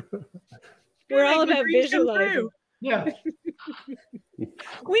 We're all Make the about dreams come visualizing. true. Yeah.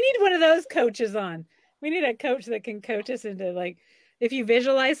 We need one of those coaches on. We need a coach that can coach us into like, if you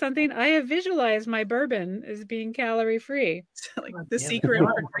visualize something, I have visualized my bourbon as being calorie free. Like the secret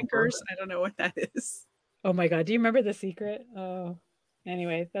for drinkers. I don't know what that is. Oh my God. Do you remember The Secret? Oh,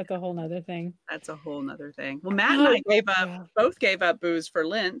 anyway, that's a whole nother thing. That's a whole nother thing. Well, Matt and I both gave up booze for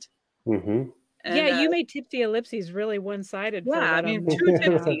Lent. Mm-hmm. And, yeah, you made Tipsy Ellipses really one-sided. Yeah, I mean, 2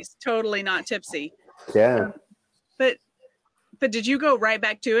 tipsies, totally not tipsy. Yeah. But did you go right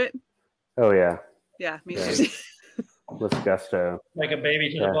back to it? Oh yeah. Yeah, me Yeah. too. With gusto. Like a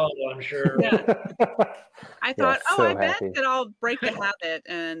baby to the Yeah. bottle, I'm sure. Yeah. I thought, so I bet happy. that I'll break the habit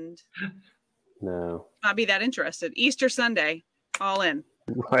and No. not be that interested. Easter Sunday, all in.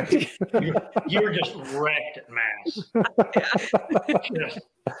 Right. You were just wrecked at Mass. Just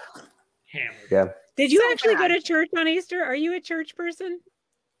hammered. Yeah. Did you So actually go bad. to church on Easter? Are you a church person?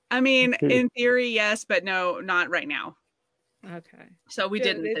 I mean, in theory, yes, but no, not right now. Okay. So we Yeah,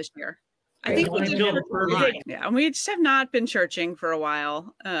 didn't this year. I Yeah, think we I did feel church the burden. online. Yeah, and we just have not been churching for a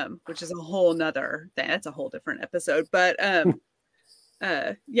while, which is a whole nother thing. That's a whole different episode. But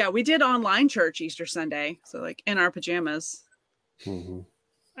yeah, we did online church Easter Sunday. So like in our pajamas. Mm-hmm.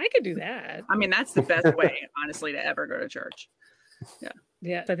 I could do that. I mean, that's the best way, honestly, to ever go to church.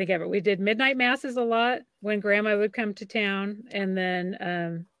 Yeah, I think ever. We did midnight masses a lot when Grandma would come to town, and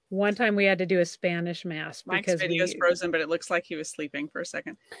then one time we had to do a Spanish mass Mike's because video's frozen, but it looks like he was sleeping for a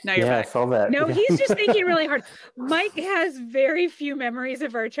second. Now you're Yeah, I back. saw that. No, he's just thinking really hard. Mike has very few memories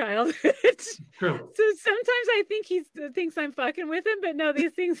of our childhood. True. So sometimes I think he thinks I'm fucking with him, but no,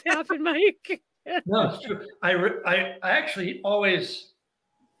 these things happen, Mike. No, it's true. I actually always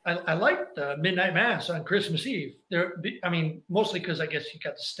I liked the midnight mass on Christmas Eve. I mean, mostly because I guess you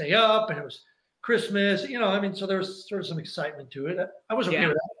got to stay up and it was Christmas. You know, I mean, so there was sort of some excitement to it. I was okay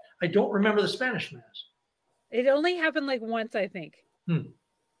with that. I don't remember the Spanish mass. It only happened like once, I think. Hmm.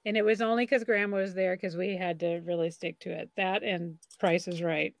 And it was only because Grandma was there because we had to really stick to it. That and Price is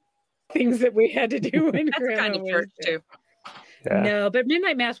Right. Things that we had to do when That's Grandma kind of was church there. too. Yeah. No, but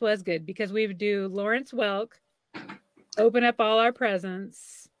Midnight Mass was good because we would do Lawrence Welk, open up all our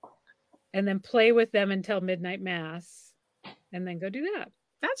presents, and then play with them until Midnight Mass, and then go do that.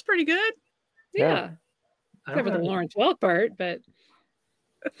 That's pretty good. Yeah. I Except for the remember- Lawrence Welk part, but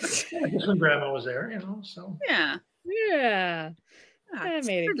I guess when Grandma was there, you know. So Yeah. yeah. Yeah, it's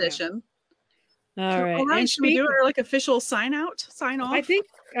made it count. tradition. All right. All right. And Should we do our like official sign off? I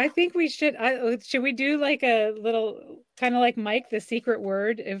think we should. Should we do like a little kind of like Mike, the secret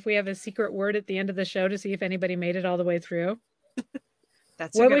word? If we have a secret word at the end of the show to see if anybody made it all the way through.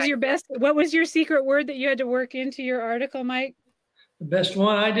 That's What was your best? What was your secret word that you had to work into your article, Mike? the best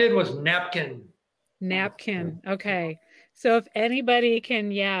one I did was napkin. Napkin. Okay. So if anybody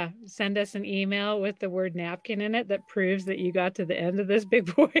can, send us an email with the word napkin in it that proves that you got to the end of this,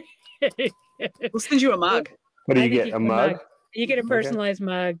 big boy. We'll send you a mug. What do I you think get? you A can mug? You get a Okay. personalized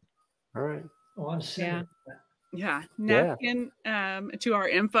mug. All right. Oh, I'm sick. Yeah. Yeah. Napkin to our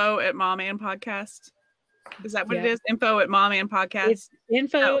info at Mom and Podcast. Is that what it Yeah. is? Info at Mom and Podcast. It's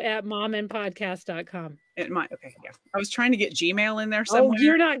info@momandpodcast.com. It might. Okay. Yeah. I was trying to get Gmail in there Oh, somewhere.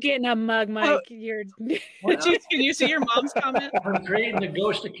 you're not getting a mug, Mike. You're Jeez, can you see your mom's comment? I'm creating the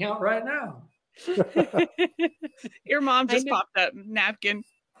ghost account right now. Your mom just I know. popped up. Napkin.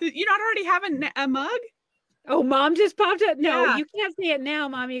 Did you not already have a mug? Oh, Mom just popped up. No, Yeah. you can't see it now,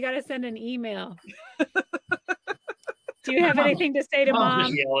 Mom. You got to send an email. Do you have anything to say to Mom's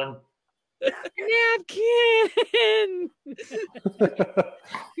Mom? just yelling. Napkin.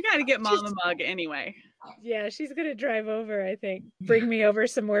 You got to get Mom a mug anyway. Yeah, she's going to drive over, I think. Bring me over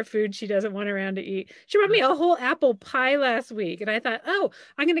some more food she doesn't want around to eat. She brought me a whole apple pie last week. And I thought, oh,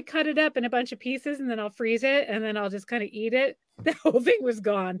 I'm going to cut it up in a bunch of pieces and then I'll freeze it and then I'll just kind of eat it. The whole thing was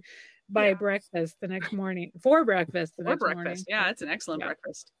gone by breakfast the next morning. For breakfast the next morning. Yeah, it's an excellent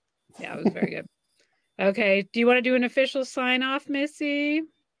breakfast. Yeah, it was very good. Okay. Do you want to do an official sign off, Missy?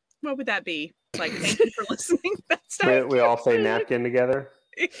 What would that be? Like, thank you for listening. That's we all say napkin together.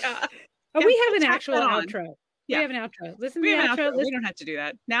 Yeah. Oh, Yeah, we have an tack actual that on. outro. Yeah. We have an outro. Listen to We the have an outro. outro. We don't have to do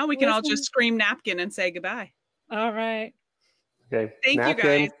that. Now we can all Listen. just scream napkin and say goodbye. All right. Okay. Thank you, napkin.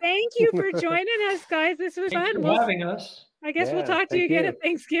 guys. Thank you for joining us, guys. This was Thanks fun. for having us. I guess we'll Yeah, talk to you thank again you. at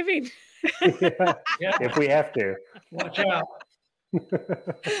Thanksgiving. Yeah, Yeah, if we have to. watch out.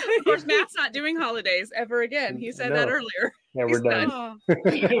 Of course, Matt's not doing holidays ever again. He said that No. earlier. Yeah, He's we're done. Oh,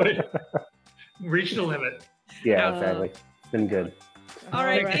 Reach the limit. Yeah, Oh. sadly. It's been good. All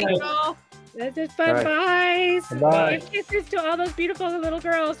right. All Thank you all. that's it. Fun. All Bye. Bye. Give kisses to all those beautiful little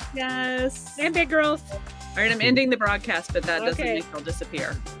girls Yes. and big girls. All right, I'm ending the broadcast, but that doesn't Okay. make they'll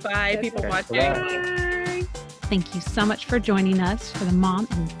disappear. Bye, That's people okay. watching. Bye. Bye. Thank you so much for joining us for the Mom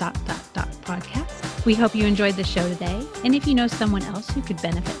and podcast. We hope you enjoyed the show today. And if you know someone else who could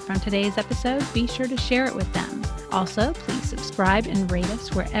benefit from today's episode, be sure to share it with them. Also, please subscribe and rate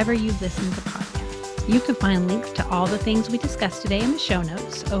us wherever you listen to podcasts. You can find links to all the things we discussed today in the show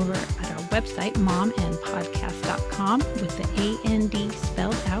notes over at our website, momandpodcast.com, with the AND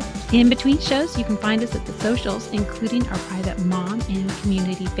spelled out. In between shows, you can find us at the socials, including our private Mom and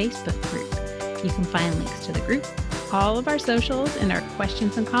Community Facebook group. You can find links to the group, all of our socials, and our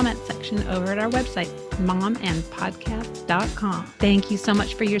questions and comments section over at our website, momandpodcast.com. Thank you so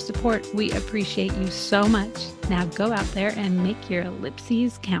much for your support. We appreciate you so much. Now go out there and make your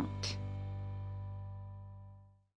ellipses count.